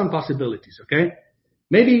look at some possibilities, okay?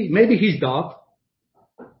 Maybe his dog,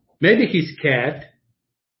 maybe his cat,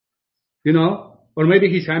 or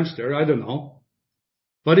maybe his hamster, I don't know.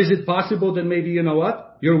 But is it possible that maybe,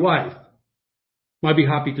 your wife might be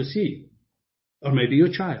happy to see you? Or maybe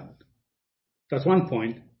your child. That's one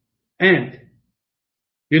point. And,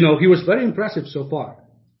 he was very impressive so far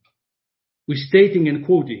with stating and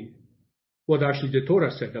quoting what actually the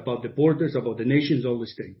Torah said about the borders, about the nations, all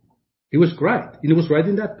these things. He was great. He was right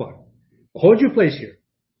in that part. Hold your place here.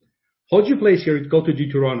 Hold your place here. Go to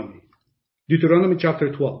Deuteronomy. Deuteronomy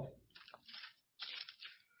chapter 12.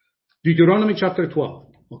 Deuteronomy chapter 12.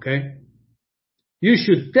 Okay? You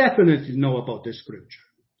should definitely know about this scripture.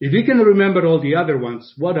 If you can remember all the other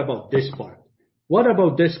ones, what about this part? What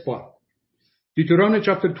about this part? Deuteronomy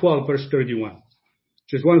chapter 12, verse 31.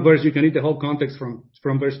 Just one verse. You can read the whole context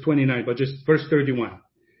from verse 29, but just verse 31.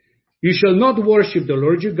 You shall not worship the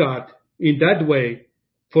Lord your God in that way,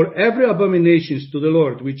 for every abominations to the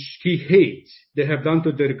Lord which he hates they have done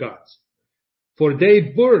to their gods. For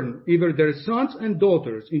they burn even their sons and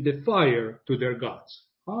daughters in the fire to their gods.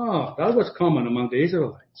 That was common among the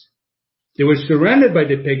Israelites. They were surrounded by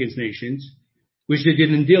the pagan nations, which they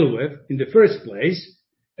didn't deal with in the first place,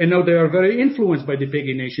 and now they are very influenced by the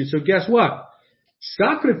pagan nations. So guess what?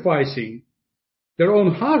 Sacrificing their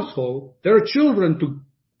own household, their children to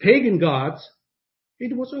pagan gods,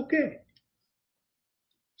 it was okay.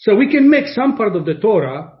 So we can make some part of the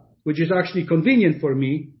Torah, which is actually convenient for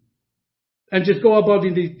me, and just go about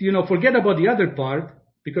forget about the other part,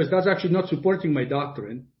 because that's actually not supporting my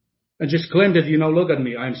doctrine, and just claim that, look at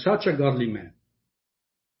me, I am such a godly man.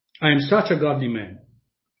 I am such a godly man.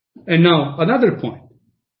 And now, another point.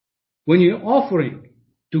 When you're offering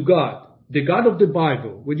to God, the God of the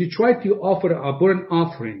Bible, when you try to offer a burnt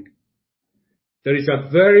offering, there is a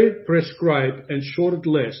very prescribed and short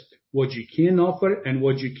list what you can offer and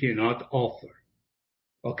what you cannot offer.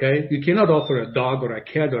 Okay? You cannot offer a dog or a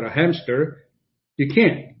cat or a hamster. You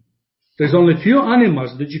can't. There's only a few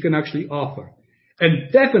animals that you can actually offer.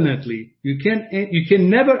 And definitely, you can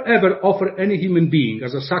never ever offer any human being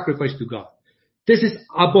as a sacrifice to God. This is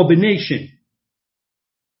abomination.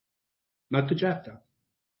 Not to Jephthah.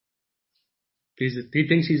 He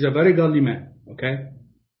thinks he's a very godly man. Okay?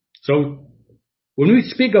 So, when we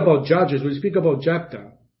speak about judges, when we speak about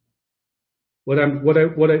Jephthah, what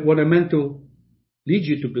I meant to lead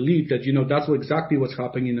you to believe that, that's exactly what's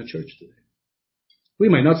happening in the church today. We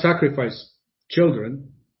might not sacrifice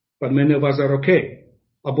children, but many of us are okay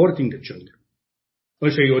aborting the children. I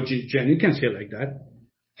say, Jen, you can't say it like that.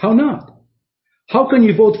 How not? How can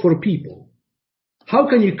you vote for people? How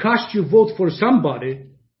can you cast your vote for somebody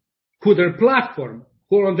who their platform,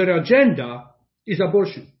 who on their agenda is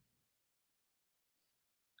abortion?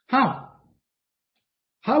 How?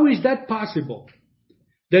 How is that possible?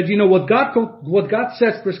 That, what God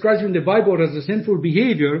says prescribes in the Bible as a sinful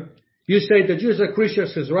behavior, you say that you as a Christian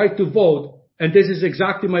has right to vote, and this is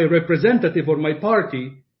exactly my representative or my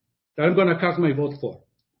party that I'm going to cast my vote for.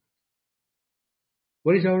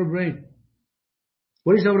 What is our brain?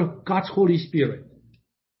 What is our God's Holy Spirit?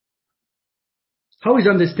 How is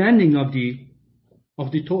understanding of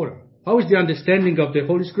the Torah? How is the understanding of the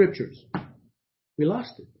Holy Scriptures? We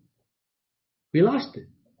lost it. We lost it.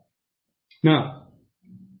 Now,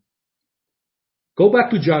 go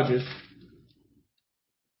back to Judges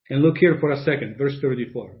and look here for a second, verse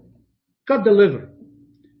 34. God delivered.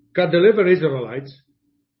 God delivered Israelites,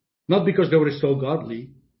 not because they were so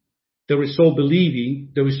godly, they were so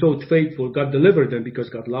believing, they were so faithful. God delivered them because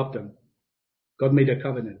God loved them. God made a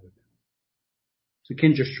covenant with them. So you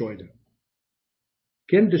can't destroy them.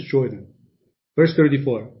 Can't destroy them. Verse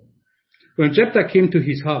 34. When Jephthah came to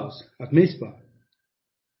his house at Mizpah,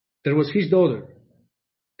 there was his daughter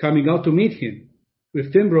coming out to meet him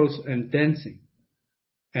with timbrels and dancing.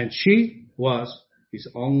 And she was his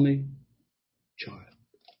only child.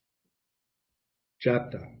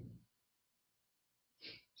 Jephthah.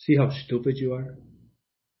 See how stupid you are?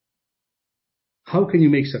 How can you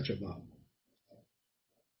make such a vow?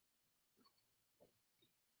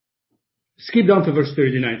 Skip down to verse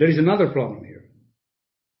 39. There is another problem here.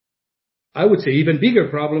 I would say even bigger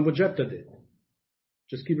problem what Jephthah did.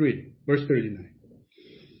 Just keep reading. Verse 39.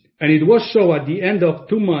 And it was so at the end of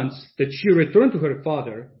 2 months that she returned to her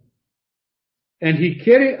father, and he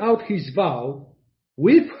carried out his vow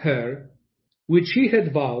with her, which he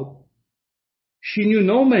had vowed, she knew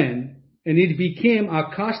no man, and it became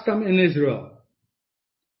a custom in Israel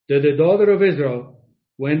that the daughter of Israel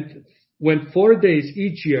went 4 days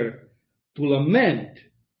each year to lament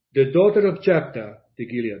the daughter of Jephthah the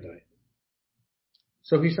Gileadite.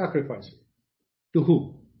 So he sacrificed her. To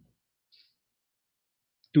who?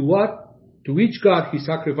 To what? To which God he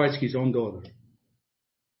sacrificed his own daughter?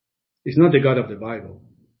 It's not the God of the Bible.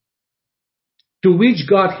 To which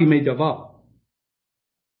God he made a vow?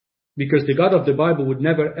 Because the God of the Bible would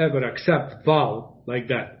never ever accept vow like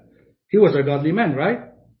that. He was a godly man, right?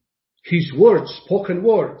 His words, spoken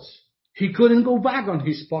words. He couldn't go back on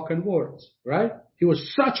his spoken words, right? He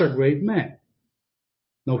was such a great man.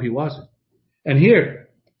 No, he wasn't. And here,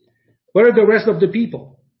 where are the rest of the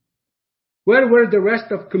people? Where were the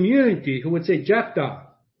rest of community who would say, Jephthah,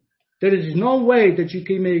 there is no way that you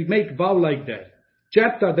can make vow like that.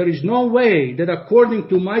 Jephthah, there is no way that according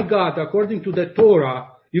to my God, according to the Torah,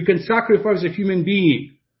 you can sacrifice a human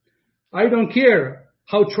being. I don't care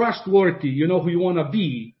how trustworthy you know who you want to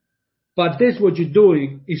be, but this what you're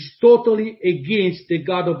doing is totally against the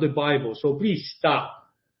God of the Bible. So please stop.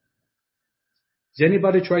 Does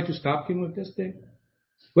anybody try to stop him with this thing?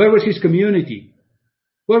 Where was his community?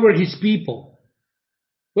 Where were his people?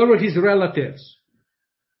 Where were his relatives?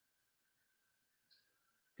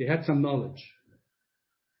 They had some knowledge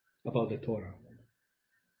about the Torah.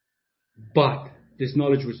 But this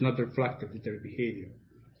knowledge was not reflected in their behavior.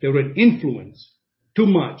 They were influenced too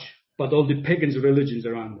much by all the pagan religions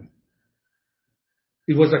around them.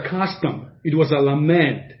 It was a custom. It was a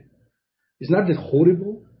lament. Isn't that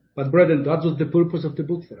horrible? But brethren, that was the purpose of the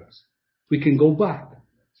book for us. We can go back.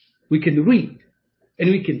 We can read. And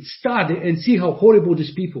we can study and see how horrible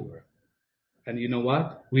these people were. And you know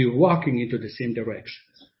what? We're walking into the same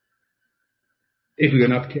directions. If we are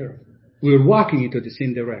not careful. We're walking into the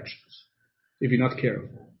same directions. If you're not careful.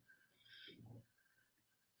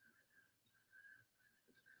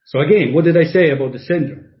 So again, what did I say about the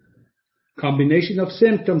syndrome? Combination of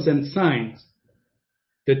symptoms and signs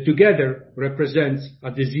that together represents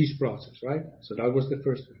a disease process, right? So that was the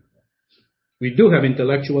first one. We do have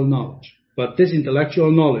intellectual knowledge, but this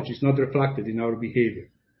intellectual knowledge is not reflected in our behavior.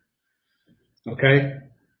 Okay?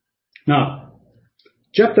 Now,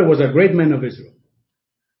 Jephthah was a great man of Israel.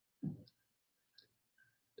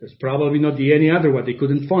 There's probably not any other one they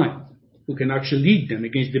couldn't find who can actually lead them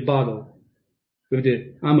against the battle with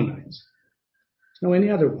the Ammonites. There's no any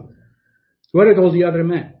other one. Where are all the other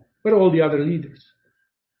men? Where are all the other leaders?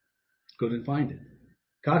 Couldn't find it.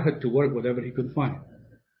 God had to work whatever he could find.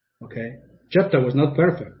 Okay? Jephthah was not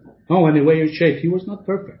perfect. Oh, in a way or shape, he was not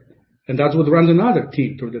perfect. And that's what runs another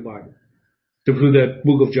theme through the Bible, through the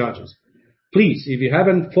book of Judges. Please, if you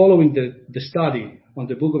haven't following the study on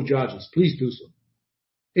the book of Judges, please do so.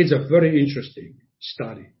 It's a very interesting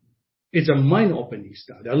study. It's a mind-opening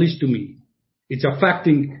study, at least to me. It's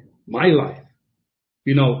affecting my life.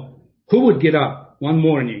 You know, who would get up one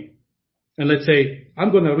morning and let's say,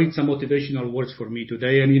 I'm going to read some motivational words for me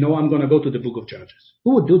today, and I'm going to go to the book of Judges.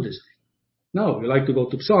 Who would do this thing? No, we like to go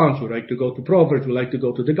to Psalms, we like to go to Proverbs, we like to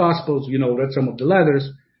go to the Gospels, read some of the letters.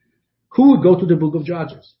 Who would go to the book of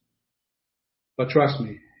Judges? But trust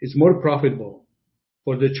me, it's more profitable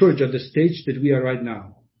for the church at the stage that we are right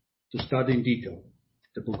now to study in detail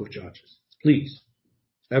the book of Judges. Please,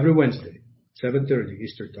 every Wednesday, 7:30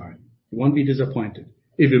 Eastern Time. You won't be disappointed.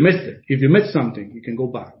 If you missed it, if you missed something, you can go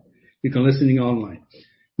back. You can listen online.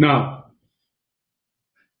 Now,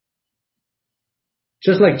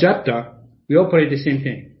 just like Jephthah, we operate the same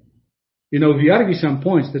thing. If you argue some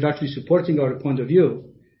points that are actually supporting our point of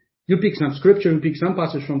view, you pick some scripture, you pick some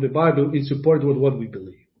passage from the Bible in support with what we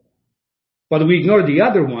believe. But we ignore the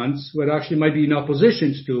other ones where actually might be in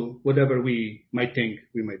opposition to whatever we might think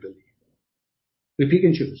we might believe. We pick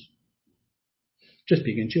and choose. Just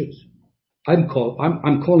pick and choose. I'm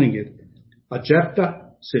calling it a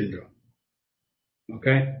Jephthah syndrome.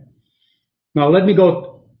 Okay? Now let me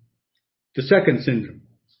go to the second syndrome.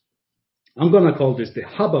 I'm going to call this the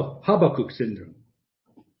Habakkuk syndrome.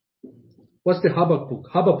 What's the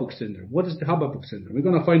Habakkuk syndrome? What is the Habakkuk syndrome? We're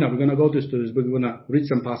going to find out. We're going to go to this, but we're going to read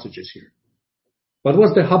some passages here. But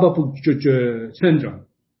what's the Habakkuk syndrome?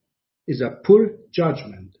 It's a poor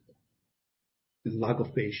judgment and lack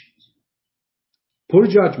of patience. Poor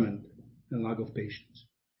judgment and lack of patience.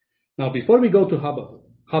 Now, before we go to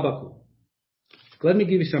Habakkuk, let me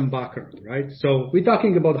give you some background, right? So we're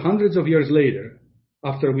talking about hundreds of years later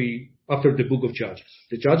after the book of Judges.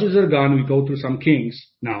 The judges are gone. We go through some kings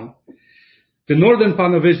now. The northern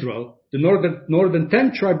part of Israel, the northern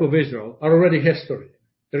 10 tribe of Israel are already history.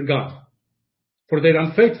 They're gone. For their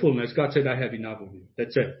unfaithfulness, God said, I have enough of you.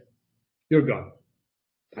 That's it. You're gone.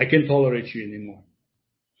 I can't tolerate you anymore.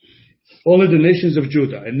 Only the nations of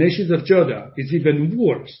Judah. And nations of Judah is even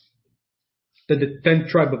worse than the 10th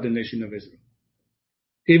tribe of the nation of Israel.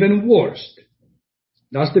 Even worse.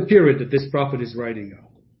 That's the period that this prophet is writing of.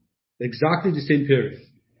 Exactly the same period.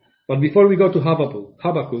 But before we go to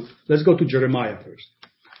Habakkuk, let's go to Jeremiah first.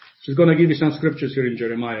 Just going to give you some scriptures here in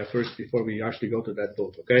Jeremiah first before we actually go to that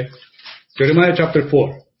book, okay? Jeremiah chapter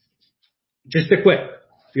 4. Just a quick,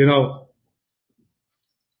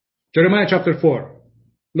 Jeremiah chapter 4.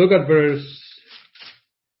 Look at verse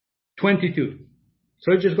 22.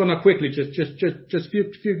 So I'm just going to quickly, just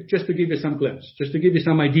to give you some glimpse, just to give you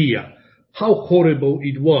some idea how horrible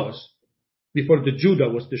it was before the Judah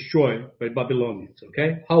was destroyed by Babylonians,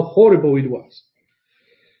 okay? How horrible it was.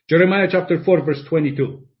 Jeremiah chapter 4 verse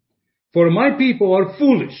 22. For my people are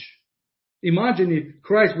foolish. Imagine if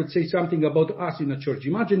Christ would say something about us in a church.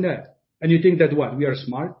 Imagine that. And you think that what? We are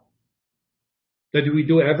smart? That we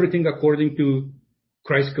do everything according to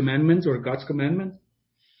Christ's commandments or God's commandments?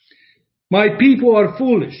 My people are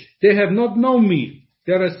foolish. They have not known me.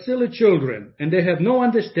 They are silly children, and they have no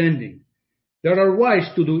understanding. They are wise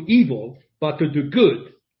to do evil, but to do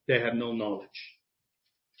good, they have no knowledge.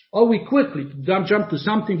 Or we quickly jump to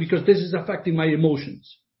something because this is affecting my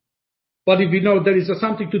emotions. But if there is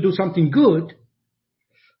something to do something good,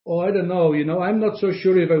 I don't know, I'm not so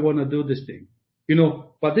sure if I want to do this thing.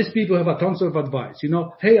 But these people have a tons of advice,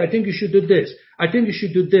 hey, I think you should do this. I think you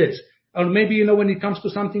should do this. Or maybe, when it comes to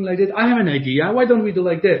something like that, I have an idea. Why don't we do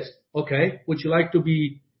like this? Okay. Would you like to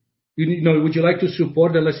be, would you like to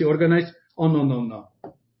support the Let's Organized? Oh, no.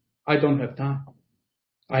 I don't have time.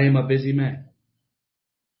 I am a busy man.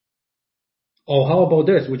 Oh, how about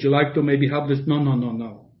this? Would you like to maybe have this?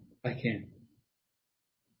 No. I can't.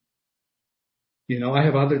 I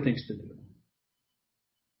have other things to do.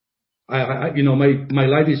 My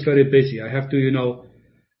life is very busy. I have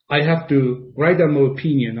to write down my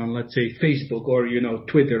opinion on, let's say, Facebook or,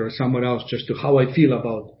 Twitter or somewhere else just to how I feel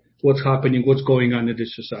about what's happening, what's going on in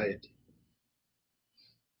this society.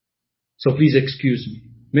 So please excuse me.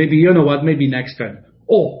 Maybe, maybe next time.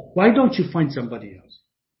 Oh, why don't you find somebody else?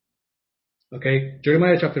 Okay,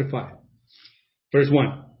 Jeremiah chapter 5, verse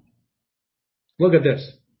 1. Look at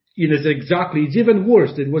this. It's even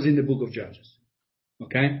worse than it was in the book of Judges.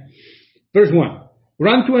 Okay? Verse 1.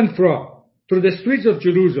 Run to and fro through the streets of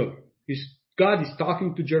Jerusalem. God is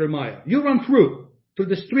talking to Jeremiah. You run through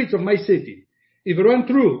the streets of my city. If you run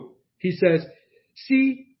through, he says,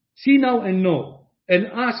 see now and know, and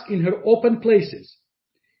ask in her open places.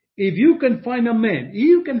 If you can find a man,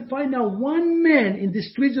 you can find out one man in the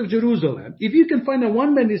streets of Jerusalem. If you can find out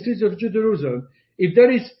one man in the streets of Jerusalem, if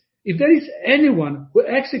there is anyone who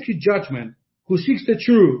executes judgment, who seeks the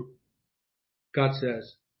truth, God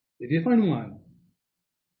says, if you find one,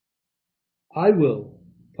 I will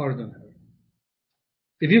pardon her.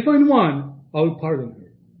 If you find one, I will pardon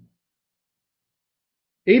her.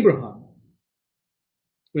 Abraham,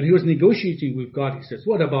 when he was negotiating with God, he says,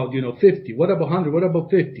 what about, 50? What about 100? What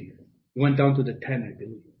about 50? He went down to the 10, I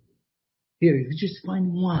believe. Here, if you just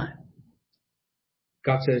find one,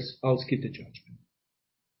 God says, I'll skip the judgment.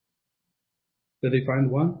 Did they find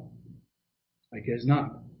one? I guess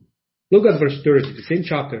not. Look at verse 30, the same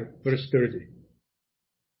chapter, verse 30.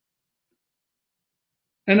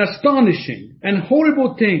 An astonishing and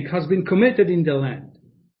horrible thing has been committed in the land.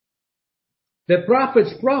 The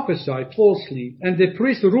prophets prophesy falsely, and the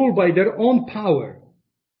priests rule by their own power.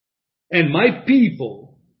 And my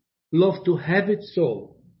people love to have it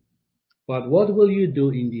so. But what will you do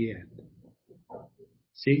in the end?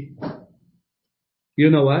 See? You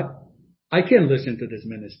know what? I can't listen to this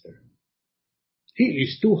minister. He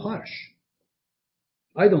is too harsh.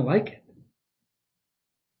 I don't like it.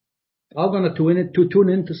 I'm going to tune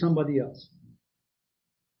in to somebody else.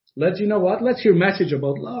 Let's hear a message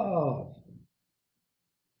about love.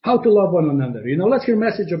 How to love one another. Let's hear a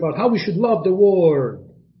message about how we should love the world.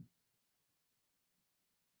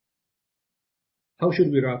 How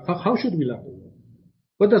should we love the world?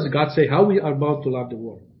 What does God say? How we are about to love the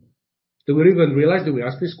world? Do we even realize, do we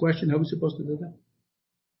ask this question? How are we supposed to do that?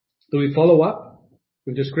 Do we follow up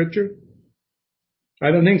with the scripture?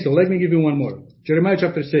 I don't think so. Let me give you one more. Jeremiah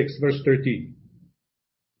chapter 6, verse 13.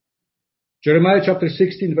 Jeremiah chapter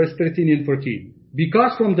 16, verse 13 and 14.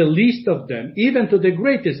 Because from the least of them, even to the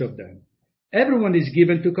greatest of them, everyone is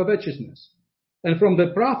given to covetousness. And from the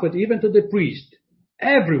prophet, even to the priest,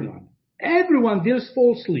 everyone deals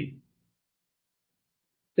falsely.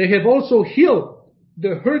 They have also healed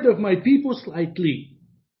the hurt of my people slightly.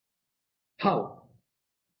 How?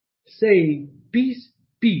 Saying, peace,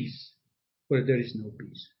 peace, where there is no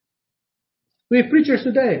peace. We have preachers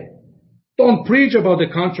today Don't preach about the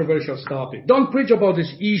controversial topic. Don't preach about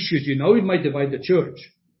these issues, it might divide the church.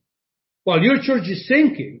 While your church is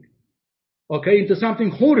sinking, into something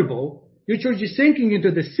horrible, your church is sinking into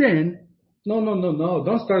the sin. No.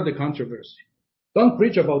 Don't start the controversy. Don't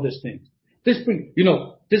preach about these things. This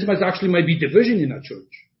might be division in a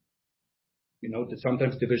church. That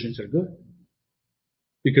sometimes divisions are good.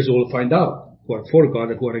 Because we'll find out who are for God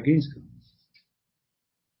and who are against God.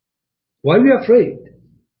 Why are we afraid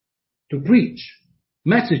to preach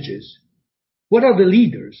messages? What are the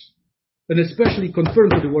leaders? And especially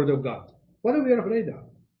confirmed to the Word of God. What are we afraid of?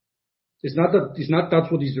 Is not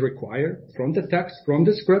that what is required from the text, from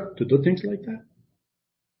the script, to do things like that?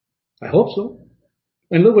 I hope so.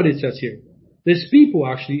 And look what it says here. These people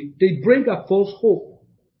actually, they bring up false hope.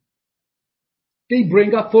 They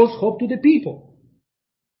bring up false hope to the people.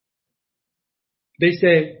 They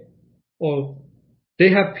say,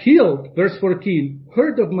 they have healed, verse 14,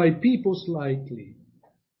 heard of my people slightly.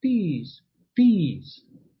 Peace.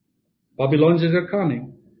 Babylonians are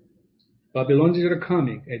coming.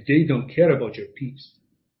 And they don't care about your peace.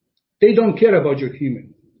 They don't care about your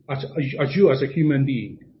you as a human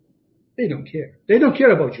being. They don't care. They don't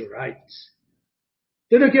care about your rights.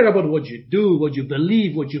 They don't care about what you do, what you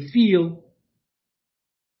believe, what you feel.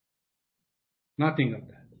 Nothing of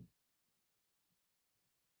that.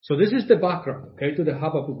 So this is the background, to the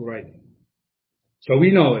Habakkuk writing. So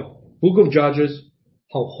we know it. Book of Judges,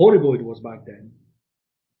 how horrible it was back then.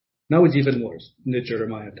 Now it's even worse in the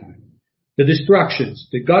Jeremiah time. The destructions,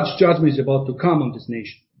 the God's judgment is about to come on this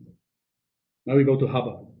nation. Now we go to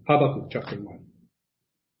Habakkuk chapter 1.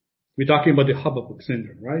 We're talking about the Habakkuk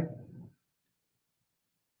syndrome, right?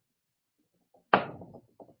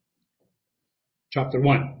 Chapter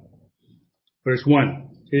 1, verse 1.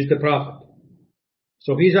 Here's the prophet.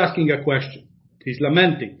 So he's asking a question. He's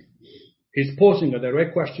lamenting. He's posing a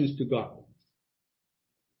direct questions to God.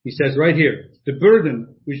 He says right here, the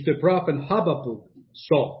burden which the prophet Habakkuk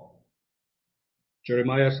saw.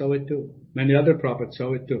 Jeremiah saw it too. Many other prophets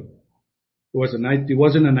saw it too. It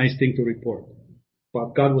wasn't a nice thing to report.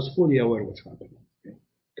 But God was fully aware of what's happening.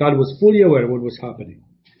 God was fully aware of what was happening.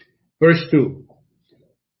 Verse 2.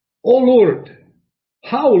 O Lord,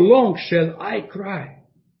 how long shall I cry?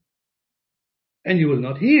 And you will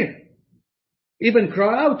not hear. Even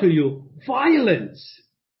cry out to you, violence.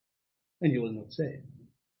 And you will not say.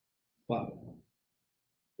 Wow.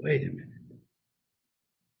 Wait a minute.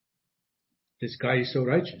 This guy is so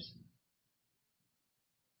righteous.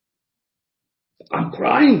 I'm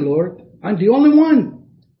crying, Lord. I'm the only one.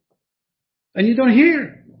 And you don't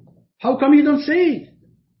hear. How come you don't say it?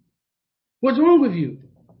 What's wrong with you?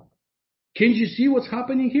 Can't you see what's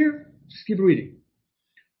happening here? Just keep reading.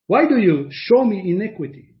 Why do you show me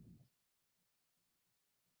iniquity?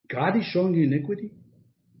 God is showing you iniquity?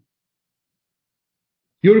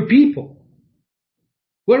 Your people.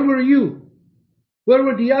 Where were you? Where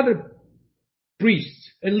were the other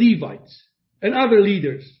priests and Levites and other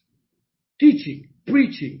leaders? Teaching,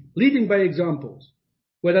 preaching, leading by examples.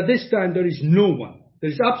 But at this time there is no one.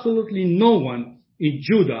 There is absolutely no one in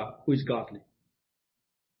Judah who is godly.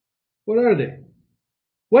 What are they?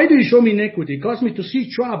 Why do you show me iniquity? It caused me to see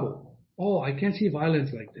trouble. Oh, I can't see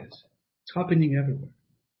violence like this. It's happening everywhere.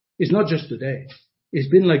 It's not just today. It's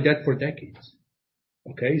been like that for decades.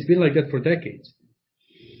 It's been like that for decades.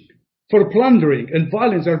 For plundering and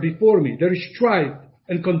violence are before me. There is strife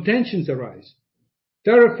and contentions arise.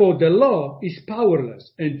 Therefore the law is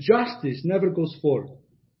powerless and justice never goes forth.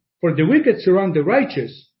 For the wicked surround the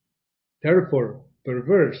righteous. Therefore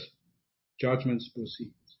perverse judgments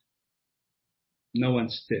proceed. No one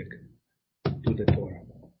sticks to the Torah.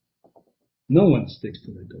 No one sticks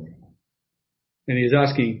to the Torah. And he's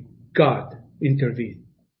asking, God, intervene.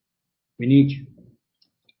 We need you.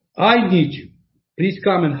 I need you. Please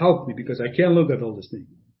come and help me because I can't look at all this thing.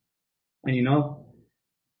 And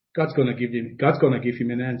God's gonna give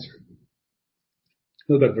him an answer.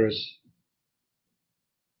 Look at verse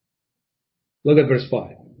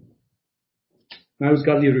 5. Now is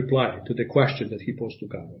God's reply to the question that he posed to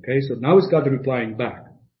God. So now is God replying back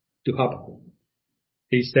to Habakkuk.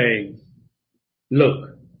 He's saying,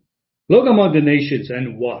 look among the nations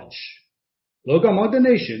and watch. Look among the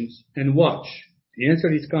nations and watch. The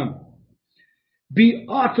answer is coming. Be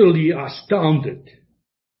utterly astounded.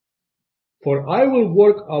 For I will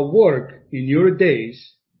work a work in your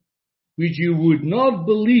days, which you would not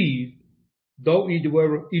believe, though it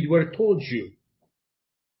were told you.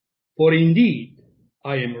 For indeed,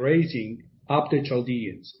 I am raising up the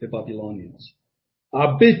Chaldeans, the Babylonians,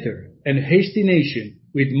 a bitter and hasty nation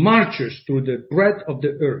with marchers through the breadth of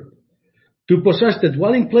the earth, to possess the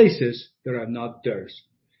dwelling places that are not theirs,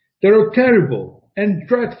 They are terrible and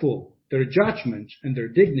dreadful. Their judgments and their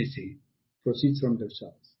dignity proceeds from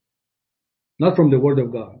themselves. Not from the Word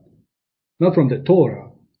of God. Not from the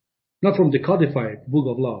Torah. Not from the codified book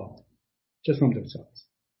of law. Just from themselves.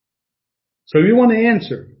 So if you want to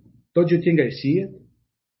answer, don't you think I see it?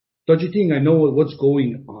 Don't you think I know what's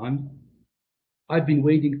going on? I've been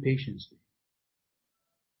waiting patiently.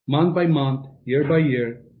 Month by month, year by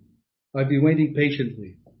year, I've been waiting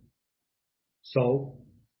patiently. So,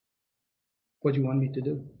 what do you want me to do?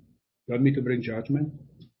 You want me to bring judgment?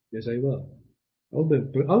 Yes, I will. I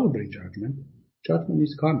will bring judgment. Judgment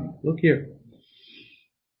is coming. Look here.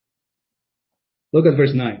 Look at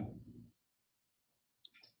verse 9.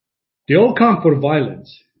 They all come for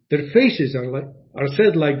violence. Their faces are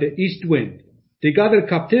set like the east wind. They gather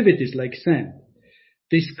captivities like sand.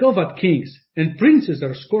 They scoff at kings, and princes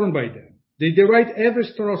are scorned by them. They deride every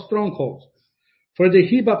stronghold, for they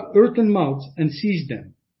heap up earthen mouths and seize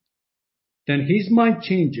them. Then his mind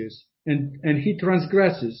changes, and he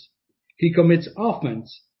transgresses. He commits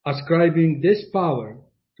offense, ascribing this power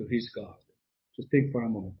to his God. Just think for a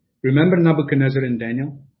moment. Remember Nebuchadnezzar and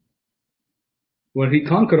Daniel? When he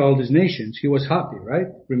conquered all these nations, he was happy, right?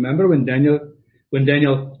 Remember when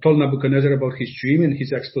Daniel told Nebuchadnezzar about his dream and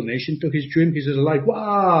his explanation to his dream? He says like,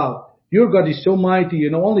 wow, your God is so mighty,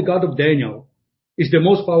 only God of Daniel is the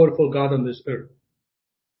most powerful God on this earth.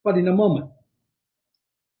 But in a moment,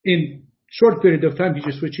 in short period of time, he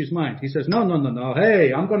just switched his mind. He says, no,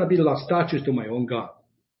 hey, I'm going to build statues to my own God.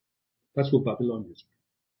 That's what Babylon is.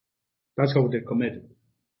 That's how they're committed.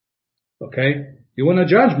 Okay? You want a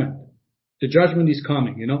judgment? The judgment is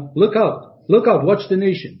coming, Look out, watch the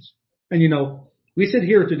nations. And we sit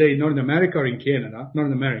here today in North America or in Canada,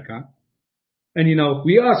 North America, and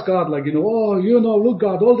we ask God like, look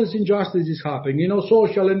God, all this injustice is happening,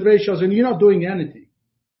 social and racial, and you're not doing anything.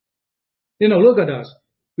 Look at us.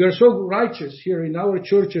 We are so righteous here in our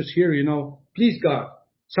churches here, please God.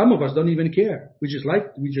 Some of us don't even care. We just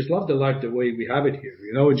love the life the way we have it here,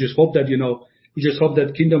 We just hope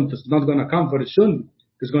that kingdom is not going to come very soon.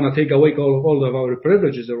 It's going to take away all of our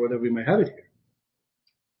privileges or whatever we may have it here.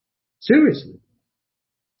 Seriously.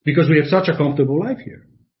 Because we have such a comfortable life here.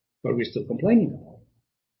 But we're still complaining about it.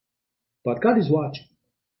 But God is watching.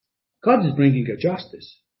 God is bringing a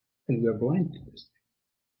justice. And we are blind to this.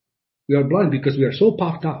 We are blind because we are so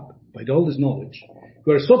puffed up by all this knowledge.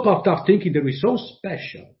 We are so puffed up thinking that we're so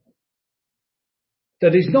special.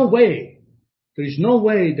 That there is no way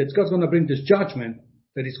that God's going to bring this judgment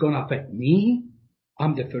that it's going to affect me.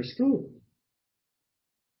 I'm the first fruit.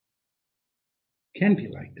 Can't be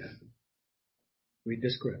like that. Read the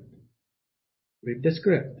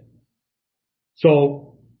script.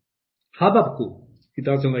 So, Habakkuk, he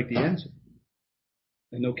doesn't like the answer.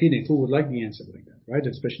 And no kidding, who would like the answer like that, right?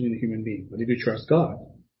 Especially in a human being. But if you trust God,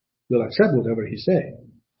 you'll accept whatever he says.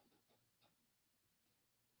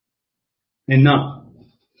 And now,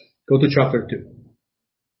 go to chapter 2.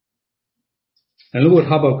 And look what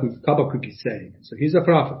Habakkuk is saying. So he's a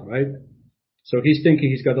prophet, right? So he's thinking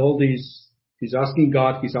he's got all these, he's asking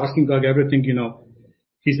God everything,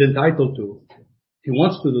 he's entitled to. He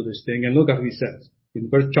wants to do this thing. And look at what he says.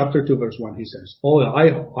 In chapter 2, verse 1, he says,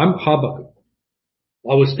 I'm Habakkuk.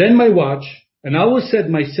 I will stand my watch, and I will set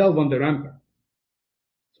myself on the rampart.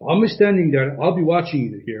 So I'm standing there, I'll be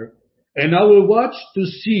watching you here, and I will watch to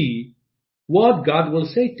see what God will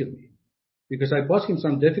say to me. Because I've asked him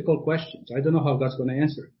some difficult questions. I don't know how God's going to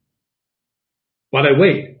answer it. But I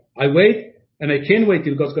wait, and I can't wait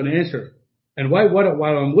till God's going to answer it. And while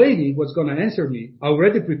I'm waiting, what's going to answer me, I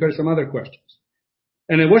already prepared some other questions.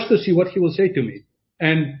 And I watch to see what he will say to me.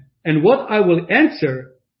 And what I will answer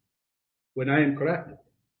when I am corrected.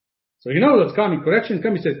 So what's coming. Correction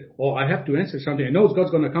comes. He said, I have to answer something. I know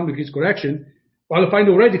God's going to come with his correction. I'll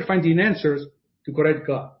already finding answers to correct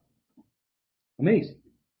God. Amazing.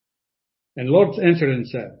 And the Lord answered and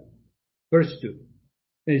said, verse 2,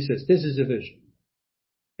 and he says, this is a vision.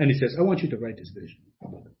 And he says, I want you to write this vision.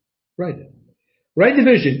 Write it. Write the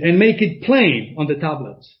vision and make it plain on the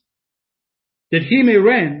tablets, that he may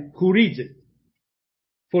reign who reads it.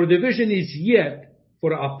 For the vision is yet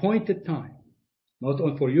for an appointed time. Not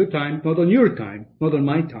on for your time, not on your time, not on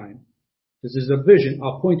my time. This is a vision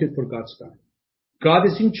appointed for God's time. God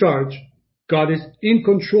is in charge. God is in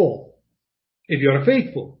control. If you are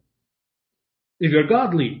faithful, if you're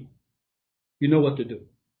godly, you know what to do.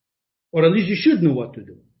 Or at least you should know what to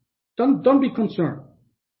do. Don't be concerned.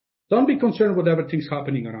 Don't be concerned with everything's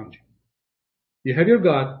happening around you. You have your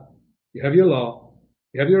God, you have your law,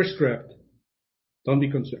 you have your script. Don't be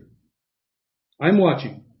concerned. I'm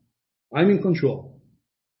watching. I'm in control.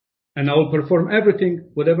 And I will perform everything,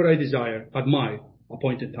 whatever I desire, at my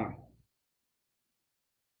appointed time.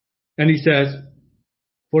 And he says,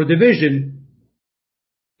 for the vision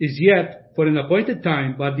is yet for an appointed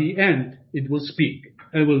time, but the end it will speak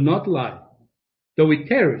and will not lie. Though it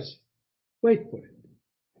tarries, wait for it,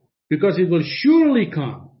 because it will surely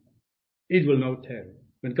come. It will not tarry.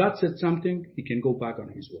 When God said something, he can go back on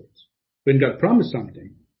his words. When God promised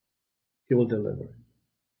something, he will deliver it.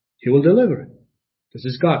 He will deliver it. This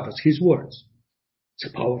is God. That's his words. It's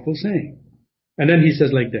a powerful saying. And then he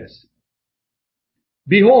says like this.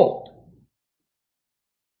 Behold.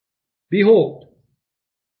 Behold.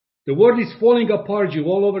 The word is falling apart you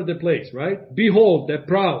all over the place, right? Behold, the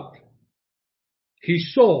proud.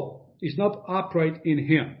 His soul is not upright in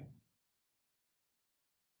him.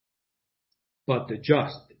 But the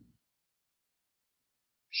just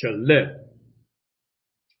shall live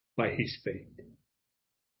by his faith.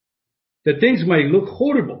 The things might look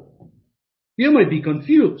horrible. You might be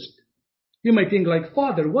confused. You might think like,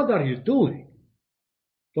 Father, what are you doing?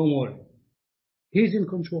 Don't worry. He's in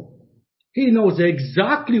control. He knows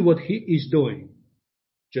exactly what he is doing.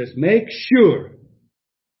 Just make sure,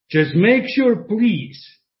 please,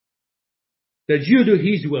 that you do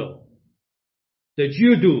his will. That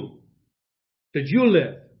you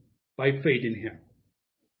live by faith in him.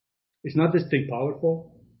 Is not this thing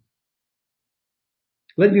powerful?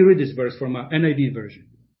 Let me read this verse from an NIV version.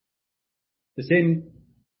 The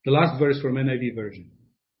last verse from NIV version.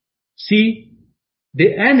 See,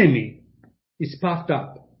 the enemy is puffed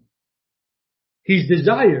up. His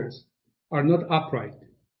desires are not upright.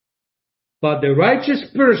 But the righteous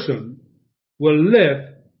person will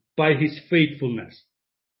live by his faithfulness.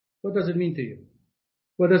 What does it mean to you?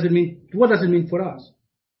 What does it mean for us?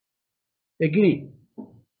 Again,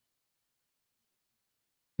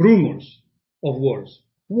 rumors of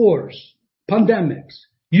wars, pandemics,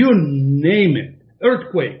 you name it,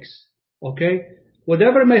 earthquakes, okay?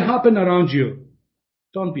 Whatever may happen around you,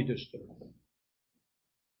 don't be disturbed.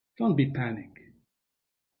 Don't be panicked.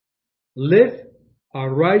 Live a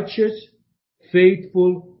righteous,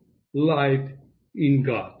 faithful life in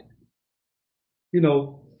God.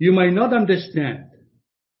 You might not understand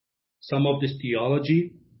some of this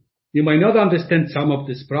theology. You might not understand some of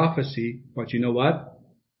this prophecy, but you know what?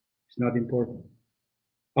 It's not important.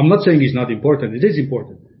 I'm not saying it's not important. It is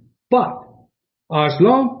important. But as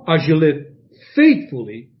long as you live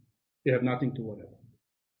faithfully, you have nothing to worry about.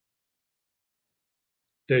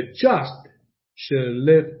 The just shall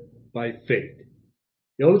live by faith.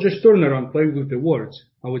 You just turn around playing with the words.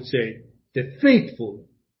 I would say, the faithful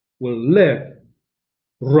will live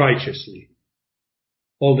righteously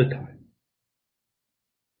all the time.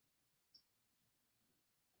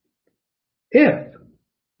 If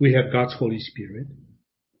we have God's Holy Spirit,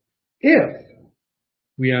 if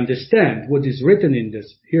we understand what is written in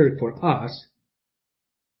this here for us,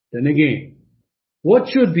 then again, what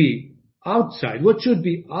should be outside, what should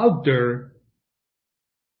be out there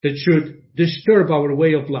that should disturb our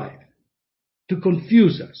way of life, to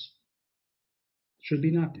confuse us? Should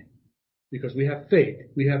be nothing. Because we have faith.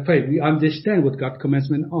 We understand what God's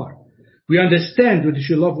commandments are. We understand that we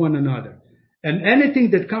should love one another. And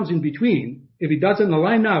anything that comes in between, if it doesn't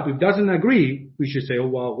align up, if it doesn't agree, we should say, oh,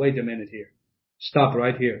 wow, wait a minute here. Stop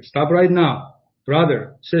right here. Stop right now.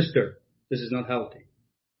 Brother, sister, this is not healthy.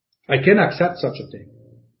 I can't accept such a thing.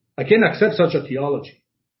 I can't accept such a theology.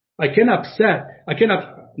 I can't accept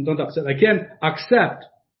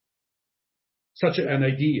such an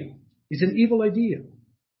idea. It's an evil idea.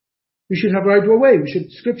 We should have right away.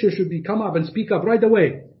 Scripture should come up and speak up right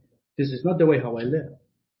away. This is not the way how I live.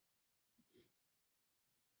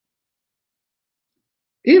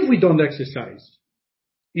 If we don't exercise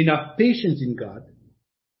enough patience in God,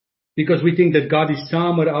 because we think that God is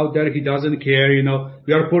somewhere out there, he doesn't care,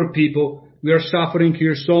 we are poor people, we are suffering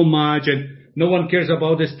here so much, and no one cares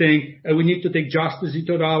about this thing, and we need to take justice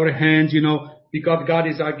into our hands, because God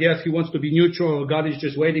is, I guess, he wants to be neutral, or God is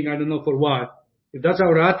just waiting, I don't know for what. If that's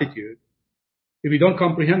our attitude, if we don't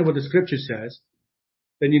comprehend what the scripture says,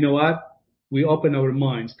 then you know what? We open our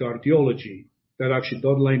minds to our theology that actually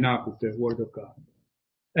don't line up with the word of God.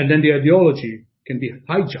 And then the ideology can be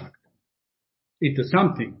hijacked into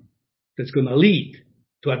something that's going to lead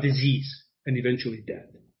to a disease and eventually death.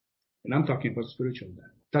 And I'm talking about spiritual death.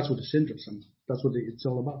 That's what the syndrome is. That's what it's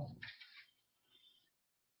all about.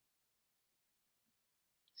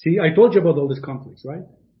 See, I told you about all these conflicts, right?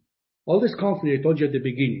 All this conflict I told you at the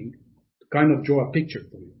beginning to kind of draw a picture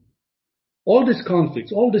for you. All these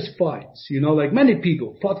conflicts, all these fights, like many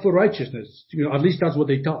people fought for righteousness. At least that's what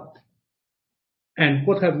they taught. And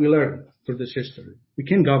what have we learned through this history? We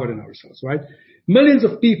can't govern ourselves, right? Millions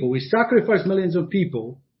of people, we sacrifice millions of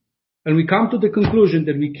people And we come to the conclusion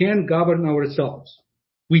that we can't govern ourselves.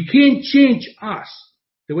 We can't change us,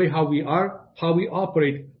 the way how we are, how we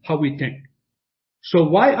operate, how we think. So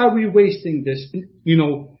why are we wasting this,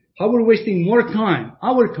 how we're wasting more time,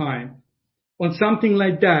 our time, on something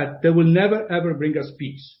like that will never ever bring us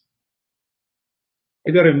peace?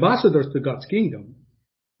 If we are ambassadors to God's kingdom,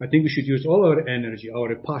 I think we should use all our energy,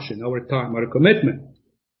 our passion, our time, our commitment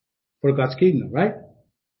for God's kingdom, right?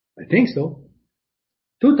 I think so.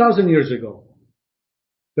 2,000 years ago,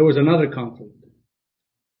 there was another conflict.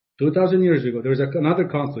 2,000 years ago, there was another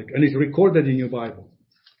conflict, and it's recorded in your Bible.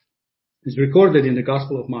 It's recorded in the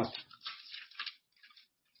Gospel of Matthew.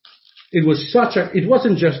 It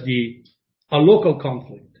wasn't just a local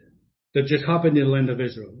conflict that just happened in the land of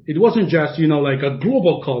Israel. It wasn't just, like a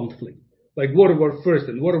global conflict, like World War I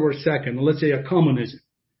and World War II, and let's say a communism.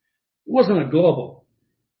 It wasn't a global.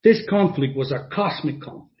 This conflict was a cosmic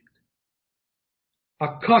conflict.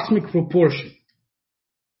 A cosmic proportion.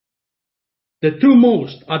 The two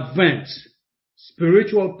most advanced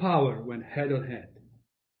spiritual power went head on head.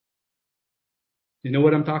 You know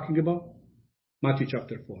what I'm talking about? Matthew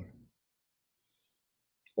chapter 4.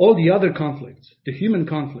 All the other conflicts, the human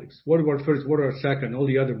conflicts, World War I, World War II, all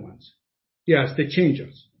the other ones, yes, they change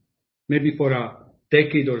us. Maybe for a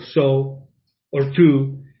decade or so, or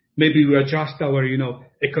two, maybe we adjust our,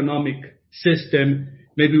 economic system.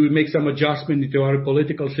 Maybe we make some adjustment into our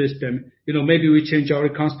political system. Maybe we change our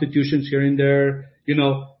constitutions here and there.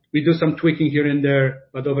 We do some tweaking here and there.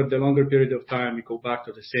 But over the longer period of time, we go back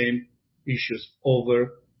to the same issues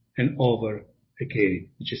over and over again.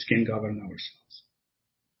 We just can't govern ourselves.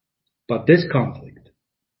 But this conflict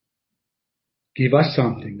gives us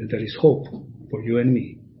something that there is hope for you and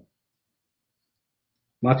me.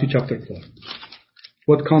 Matthew chapter 4.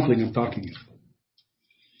 What conflict I'm talking about?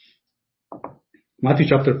 Matthew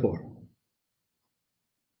chapter 4.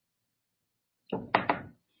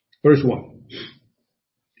 Verse 1.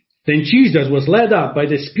 Then Jesus was led up by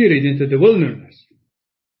the Spirit into the wilderness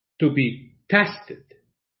to be tested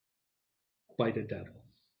by the devil.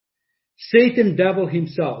 Satan, devil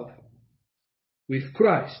himself, with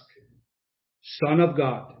Christ, Son of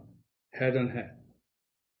God, head on head.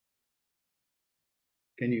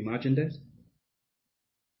 Can you imagine this?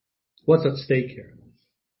 What's at stake here?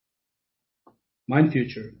 My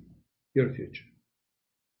future, your future.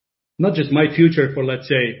 Not just my future for, let's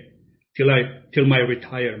say, till my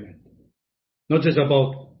retirement. Not just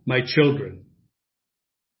about my children.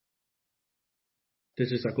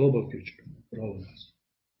 This is a global future for all of us.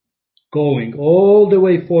 Going all the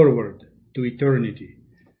way forward to eternity.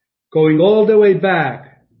 Going all the way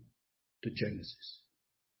back to Genesis.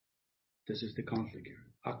 This is the conflict here.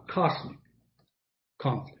 A cosmic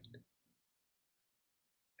conflict.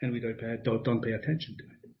 And we don't pay attention to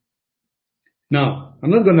it. Now, I'm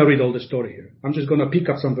not going to read all the story here. I'm just going to pick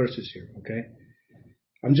up some verses here, okay?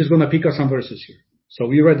 I'm just going to pick up some verses here. So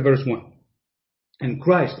we read verse 1. And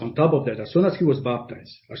Christ, on top of that, as soon as he was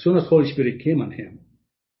baptized, as soon as Holy Spirit came on him,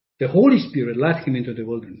 the Holy Spirit led him into the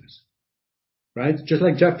wilderness. Right? Just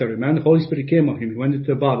like Jephthah, remember? The Holy Spirit came on him. He went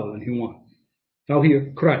into the battle and he won. Now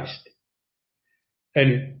here, Christ.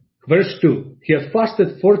 And verse 2, he had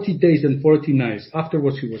fasted 40 days and 40 nights.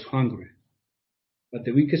 Afterwards, he was hungry. At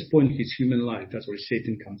the weakest point in his human life, that's where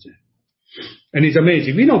Satan comes in. And it's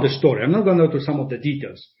amazing. We know the story. I'm not going to go to some of the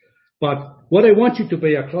details. But what I want you to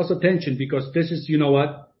pay a close attention, because this is,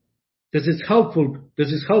 this is helpful.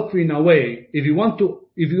 This is helpful in a way. If you want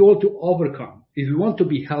to overcome, if you want to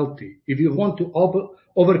be healthy, if you want to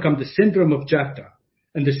overcome the syndrome of Jephthah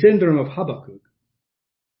and the syndrome of Habakkuk,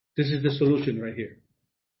 this is the solution right here.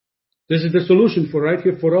 This is the solution for right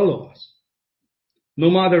here for all of us. No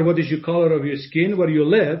matter what is your color of your skin, where you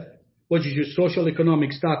live, what is your social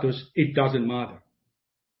economic status, it doesn't matter.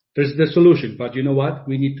 This is the solution, but you know what?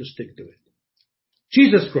 We need to stick to it.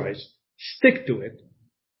 Jesus Christ, stick to it,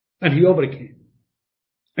 and he overcame.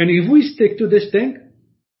 And if we stick to this thing,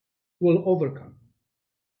 we'll overcome.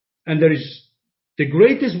 And there is the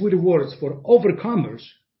greatest rewards for overcomers,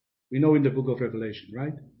 we know in the book of Revelation,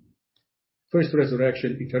 right? First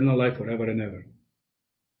resurrection, eternal life forever and ever.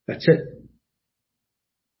 That's it.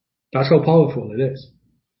 That's how powerful it is.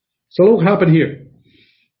 So look what happened here.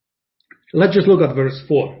 Let's just look at verse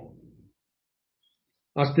 4.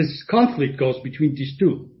 As this conflict goes between these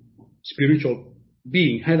two spiritual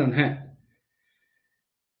beings, head on head.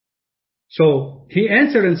 So he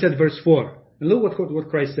answered and said, verse 4. And look what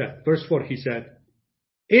Christ said. Verse 4, he said,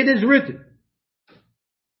 it is written.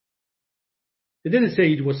 He didn't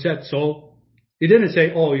say it was said so. He didn't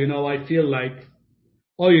say, I feel like,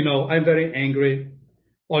 I'm very angry.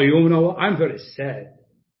 I'm very sad.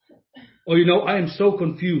 I am so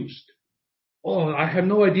confused. Oh, I have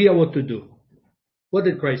no idea what to do. What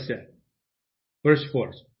did Christ say? Verse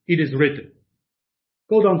 4, it is written.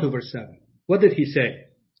 Go down to verse 7. What did he say?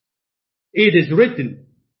 It is written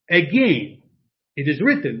again. It is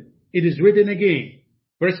written. It is written again.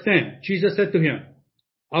 Verse 10, Jesus said to him,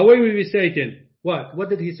 away with you, Satan. What? What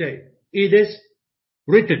did he say? It is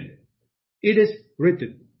written. It is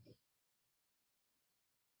written.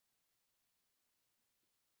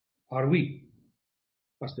 Are we,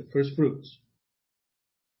 as the first fruits,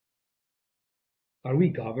 are we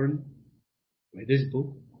governed by this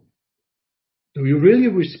book? Do you really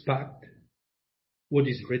respect what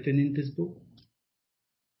is written in this book?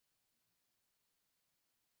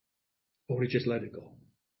 Or we just let it go?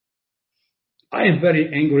 I am very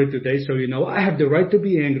angry today, so you know, I have the right to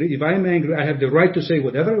be angry. If I am angry, I have the right to say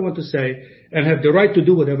whatever I want to say and have the right to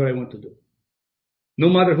do whatever I want to do. No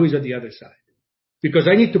matter who is at the other side. Because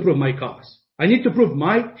I need to prove my cause. I need to prove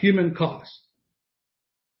my human cause.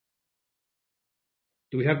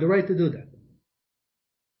 Do we have the right to do that?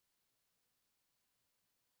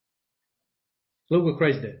 Look what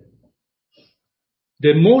Christ did.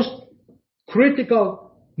 The most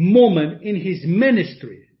critical moment in his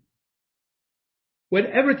ministry, when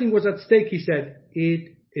everything was at stake, he said,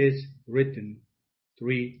 it is written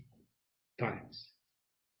 3 times.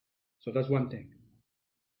 So that's one thing.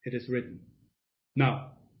 It is written.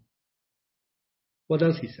 Now, what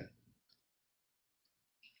else he said?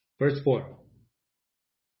 Verse 4.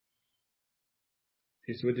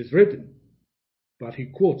 It is written. But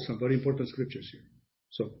he quotes some very important scriptures here.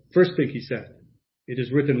 So, first thing he said, it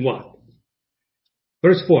is written what?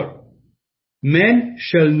 Verse 4. Men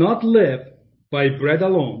shall not live by bread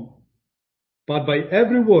alone, but by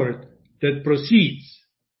every word that proceeds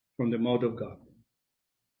from the mouth of God.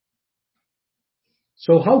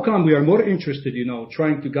 So how come we are more interested,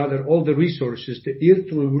 trying to gather all the resources, the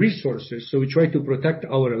earthly resources, so we try to protect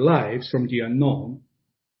our lives from the unknown,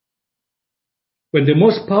 when the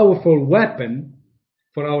most powerful weapon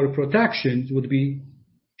for our protection would be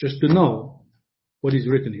just to know what is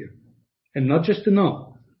written here. And not just to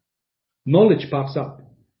know. Knowledge pops up.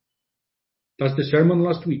 That's the sermon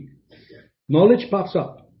last week. Knowledge pops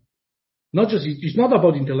up. It's not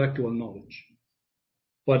about intellectual knowledge,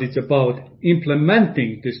 but it's about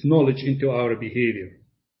implementing this knowledge into our behavior.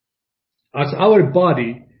 As our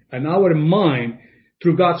body and our mind,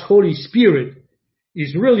 through God's Holy Spirit,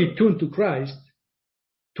 is really tuned to Christ,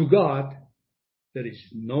 to God, there is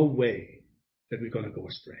no way that we're going to go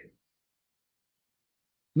astray.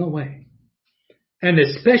 No way. And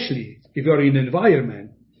especially if you're in an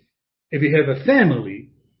environment, if we have a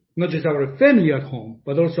family, not just our family at home,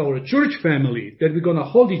 but also our church family, that we're going to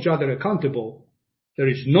hold each other accountable, there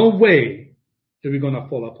is no way that we're going to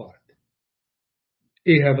fall apart.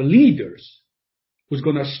 You have leaders who's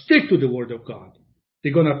going to stick to the Word of God.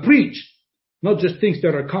 They're going to preach not just things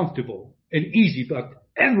that are comfortable and easy, but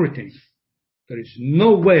everything. There is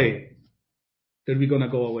no way that we're going to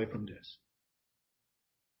go away from this.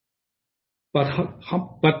 But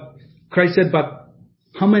Christ said, but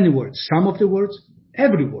how many words? Some of the words?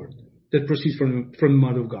 Every word that proceeds from the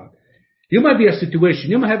mouth of God. You might be a situation,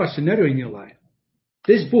 you might have a scenario in your life.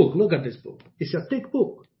 This book, look at this book. It's a thick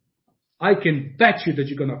book. I can bet you that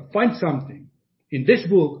you're going to find something in this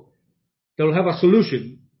book that will have a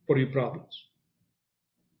solution for your problems.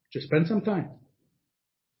 Just spend some time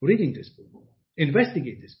reading this book.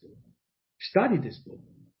 Investigate this book. Study this book.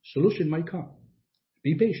 Solution might come.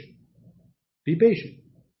 Be patient. Be patient.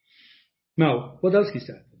 Now, what else he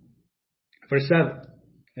said? Verse 7.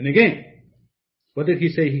 And again, what did he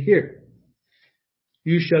say here?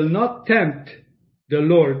 You shall not tempt the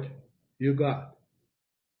Lord your God.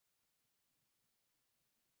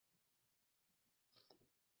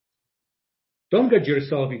 Don't get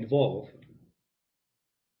yourself involved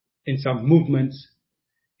in some movements,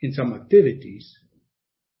 in some activities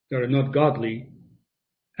that are not godly,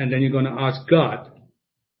 and then you're going to ask God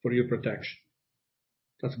for your protection.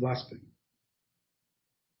 That's blasphemy.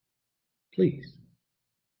 Please,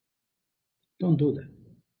 don't do that.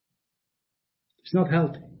 It's not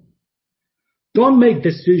healthy. Don't make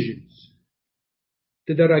decisions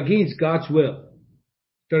that are against God's will,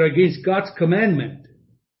 that are against God's commandment,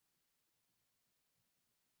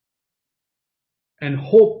 and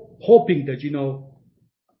hoping that,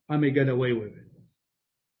 I may get away with it.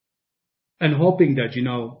 And hoping that,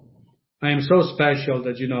 I am so special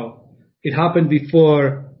that, it happened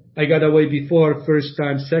before, I got away before, first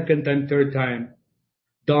time, second time, third time.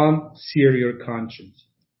 Don't sear your conscience.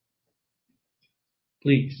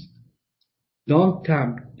 Please, don't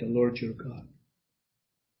tempt the Lord your God.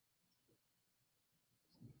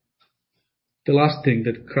 The last thing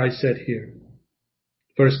that Christ said here,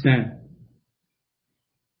 Verse 10.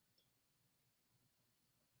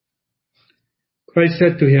 Christ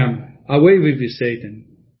said to him, "Away with you,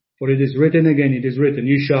 Satan, for it is written again, it is written,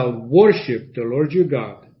 you shall worship the Lord your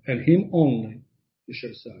God, and him only you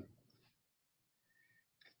shall serve."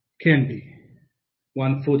 Can be.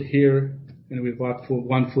 One foot here, and with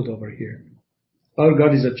one foot over here. Our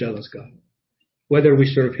God is a jealous God. Whether we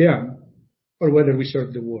serve him, or whether we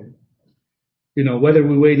serve the world. Whether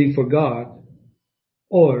we're waiting for God,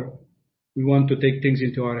 or we want to take things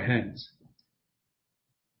into our hands.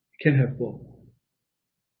 We can't have both.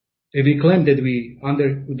 If we claim that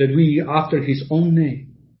we after his own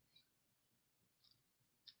name,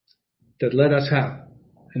 that let us have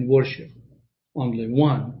and worship only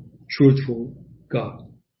one truthful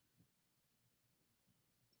God.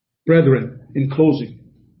 Brethren, in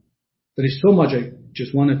closing, there is so much I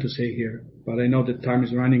just wanted to say here, but I know that time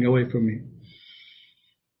is running away from me.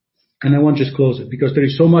 And I won't just close it, because there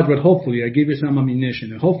is so much, but hopefully I give you some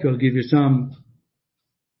ammunition, and hopefully I'll give you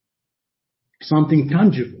something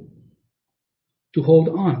tangible to hold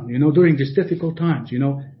on, during these difficult times,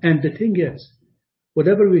 And the thing is,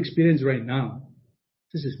 whatever we experience right now,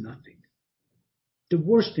 this is nothing. The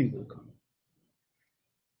worst thing will come.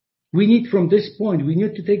 We need, from this point, we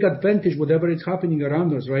need to take advantage of whatever is happening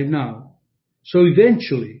around us right now. So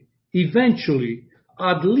eventually,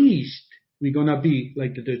 at least we're going to be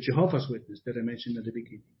like the Jehovah's Witness that I mentioned at the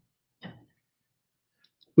beginning.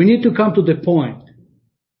 We need to come to the point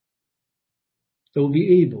that we'll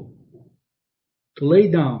be able to lay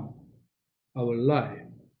down our life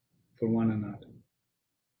for one another.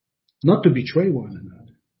 Not to betray one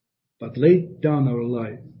another, but lay down our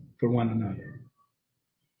life for one another.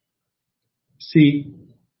 See,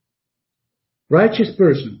 righteous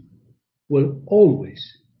person will always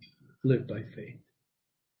live by faith.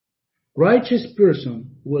 Righteous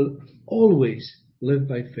person will always live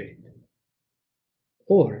by faith.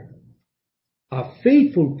 Or a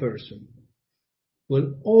faithful person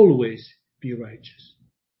will always be righteous.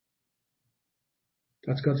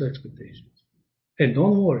 That's God's expectations. And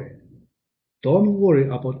don't worry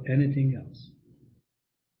about anything else.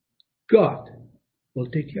 God will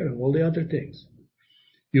take care of all the other things.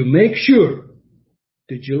 You make sure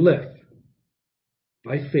that you live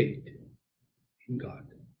by faith in God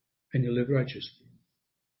and you live righteously.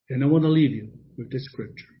 And I want to leave you with this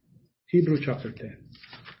scripture. Hebrews chapter 10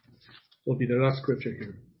 will be the last scripture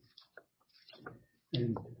here.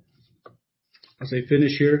 And as I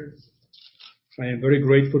finish here, I am very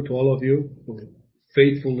grateful to all of you for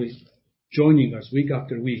faithfully joining us week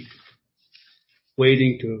after week,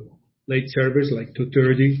 waiting to late service like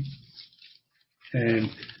 2:30, and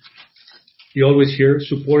you always here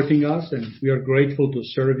supporting us, and we are grateful to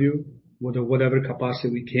serve you with whatever capacity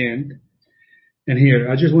we can. And here,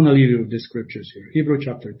 I just want to leave you with the scriptures here. Hebrew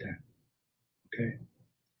chapter 10. Okay?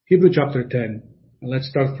 Hebrew chapter 10, and let's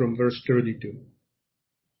start from verse 32.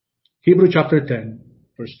 Hebrew chapter 10,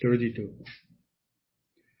 verse 32.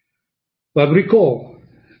 But recall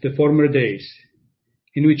the former days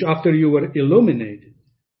in which after you were illuminated,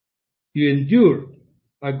 you endured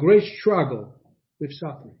a great struggle with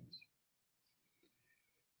sufferings.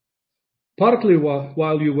 Partly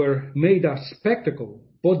while you were made a spectacle,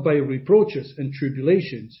 both by reproaches and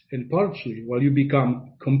tribulations, and partly while you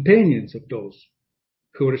become companions of those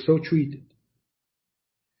who were so treated.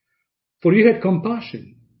 For you had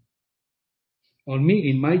compassion on me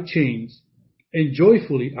in my chains, and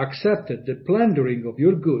joyfully accepted the plundering of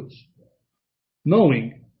your goods,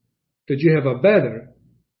 knowing that you have a better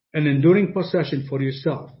and enduring possession for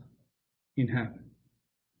yourself in heaven.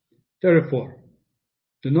 Therefore,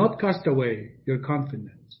 do not cast away your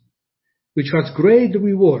confidence, which has great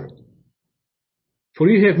reward. For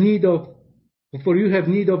you have need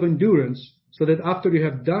of endurance, so that after you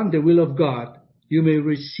have done the will of God, you may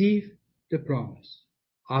receive the promise.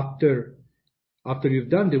 After you've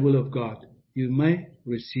done the will of God, you may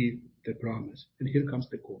receive the promise. And here comes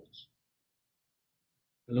the quotes.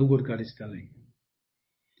 Look what God is telling you.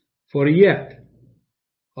 For yet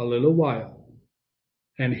a little while,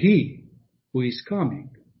 and he who is coming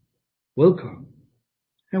will come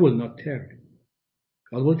and will not tarry.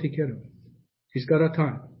 God will take care of it. He's got a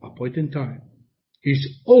time, a point in time.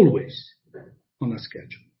 He's always on a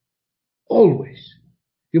schedule. Always.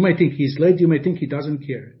 You might think he's late, you might think he doesn't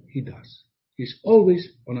care. He does. He's always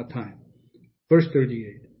on a time. Verse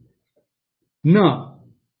 38. Now,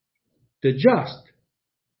 the just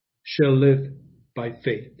shall live by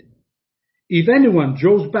faith. If anyone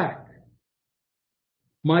draws back,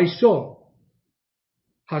 my soul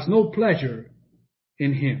has no pleasure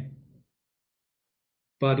in him.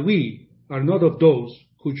 But we are not of those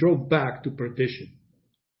who drove back to perdition,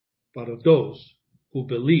 but of those who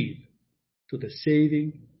believe to the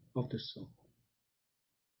saving of the soul.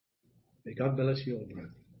 May God bless you all,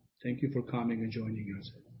 brethren. Thank you for coming and joining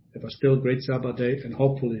us. Have a still great Sabbath day, and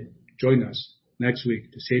hopefully join us next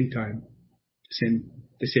week, the same time,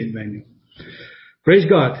 the same venue. Praise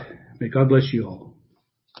God. May God bless you all.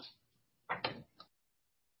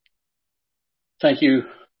 Thank you,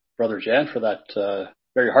 Brother Jan, for that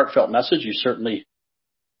very heartfelt message. You certainly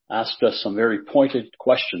asked us some very pointed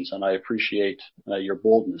questions, and I appreciate your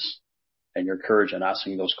boldness and your courage in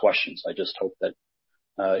asking those questions. I just hope that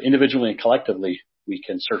individually and collectively we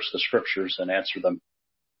can search the scriptures and answer them,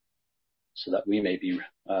 so that we may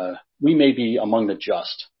be among the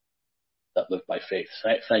just that live by faith.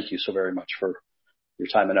 Thank you so very much for your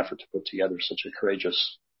time and effort to put together such a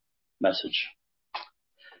courageous message.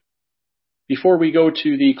 Before we go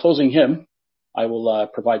to the closing hymn, I will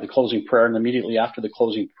provide the closing prayer, and immediately after the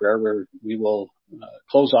closing prayer, where we will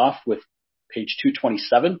close off with page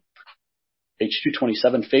 227. Page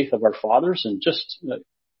 227, Faith of Our Fathers. And just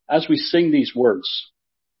as we sing these words,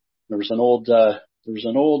 there was an old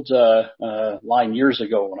line years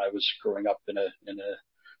ago when I was growing up in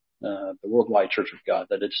the Worldwide Church of God,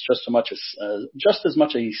 that it's just as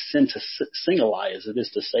much a sin to sing a lie as it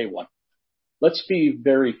is to say one. Let's be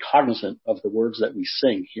very cognizant of the words that we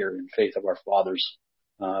sing here in Faith of Our Fathers,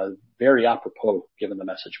 very apropos given the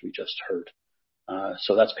message we just heard.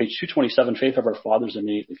 So that's page 227, Faith of Our Fathers,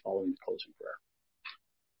 immediately following the closing prayer.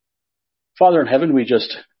 Father in heaven, we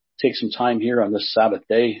just take some time here on this Sabbath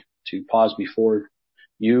day to pause before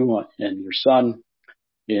you and your Son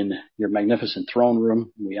in your magnificent throne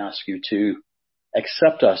room. We ask you to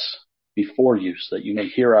accept us before you so that you may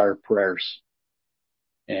hear our prayers.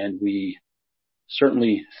 And we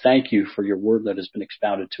certainly thank you for your word that has been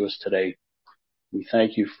expounded to us today. We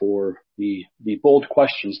thank you for the bold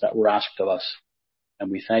questions that were asked of us.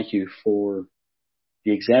 And we thank you for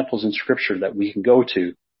the examples in Scripture that we can go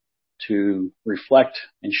to reflect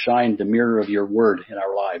and shine the mirror of your word in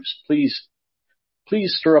our lives. Please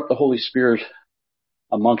stir up the Holy Spirit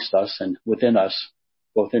amongst us and within us,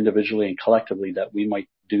 both individually and collectively, that we might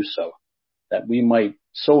do so, that we might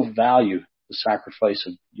so value the sacrifice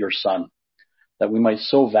of your Son, that we might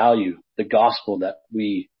so value the gospel that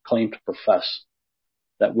we claim to profess,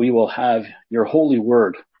 that we will have your holy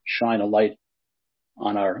word shine a light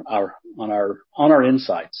on our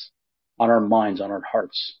insides, on our minds, on our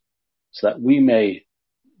hearts, so that we may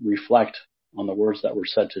reflect on the words that were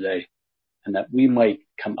said today, and that we might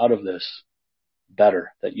come out of this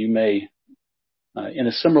better, that you may, in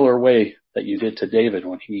a similar way that you did to David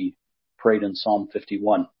when he prayed in Psalm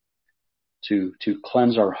 51, to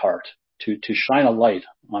cleanse our heart, to shine a light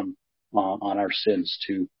on our sins,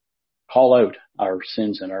 to call out our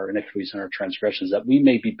sins and our iniquities and our transgressions, that we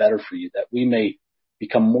may be better for you, that we may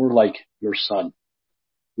become more like your Son.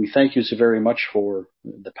 We thank you so very much for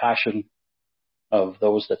the passion of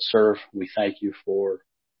those that serve. We thank you for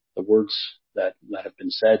the words that have been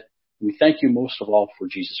said. We thank you most of all for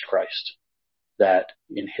Jesus Christ, that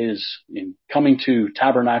in coming to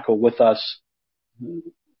tabernacle with us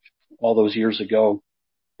all those years ago,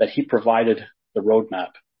 that he provided the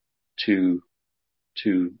roadmap to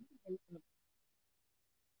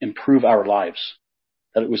improve our lives,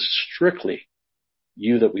 that it was strictly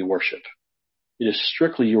you that we worship. It is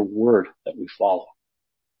strictly your word that we follow,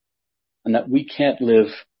 and that we can't live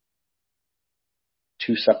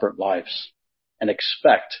two separate lives and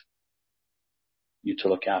expect you to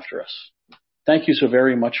look after us. Thank you so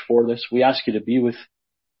very much for this. We ask you to be with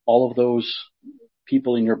all of those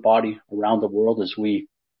people in your body around the world as we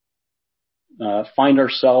find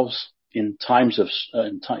ourselves in times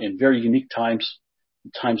in very unique times,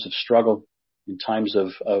 in times of struggle, in times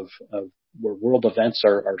of where world events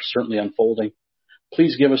are certainly unfolding.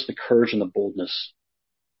 Please give us the courage and the boldness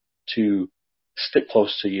to stick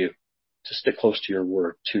close to you, to stick close to your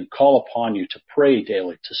word, to call upon you, to pray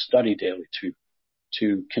daily, to study daily,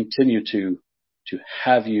 to continue to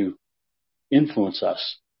have you influence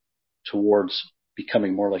us towards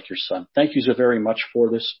becoming more like your Son. Thank you so very much for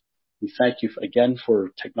this. We thank you again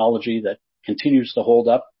for technology that continues to hold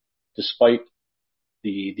up despite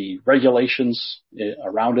the regulations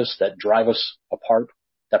around us that drive us apart,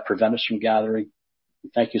 that prevent us from gathering. We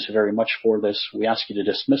thank you so very much for this. We ask you to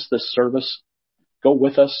dismiss this service. Go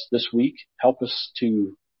with us this week. Help us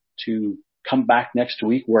to come back next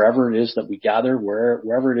week, wherever it is that we gather,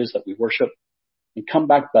 wherever it is that we worship, and come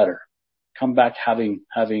back better. Come back having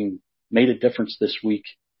made a difference this week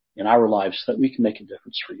in our lives, so that we can make a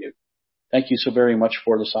difference for you. Thank you so very much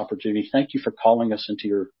for this opportunity. Thank you for calling us into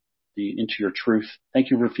your truth. Thank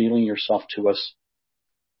you for revealing yourself to us.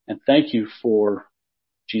 And thank you for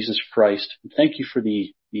Jesus Christ. And thank you for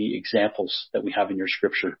the examples that we have in your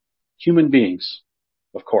scripture. Human beings,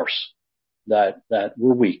 of course, that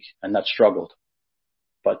were weak and that struggled,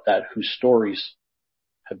 but that whose stories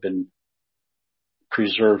have been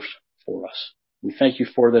preserved for us. We thank you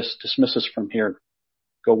for this. Dismiss us from here.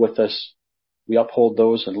 Go with us. We uphold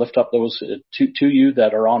those and lift up those to you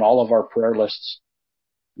that are on all of our prayer lists.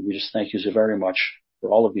 And we just thank you so very much for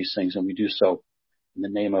all of these things. And we do so in the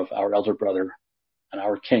name of our elder brother and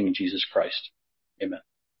our King, Jesus Christ. Amen.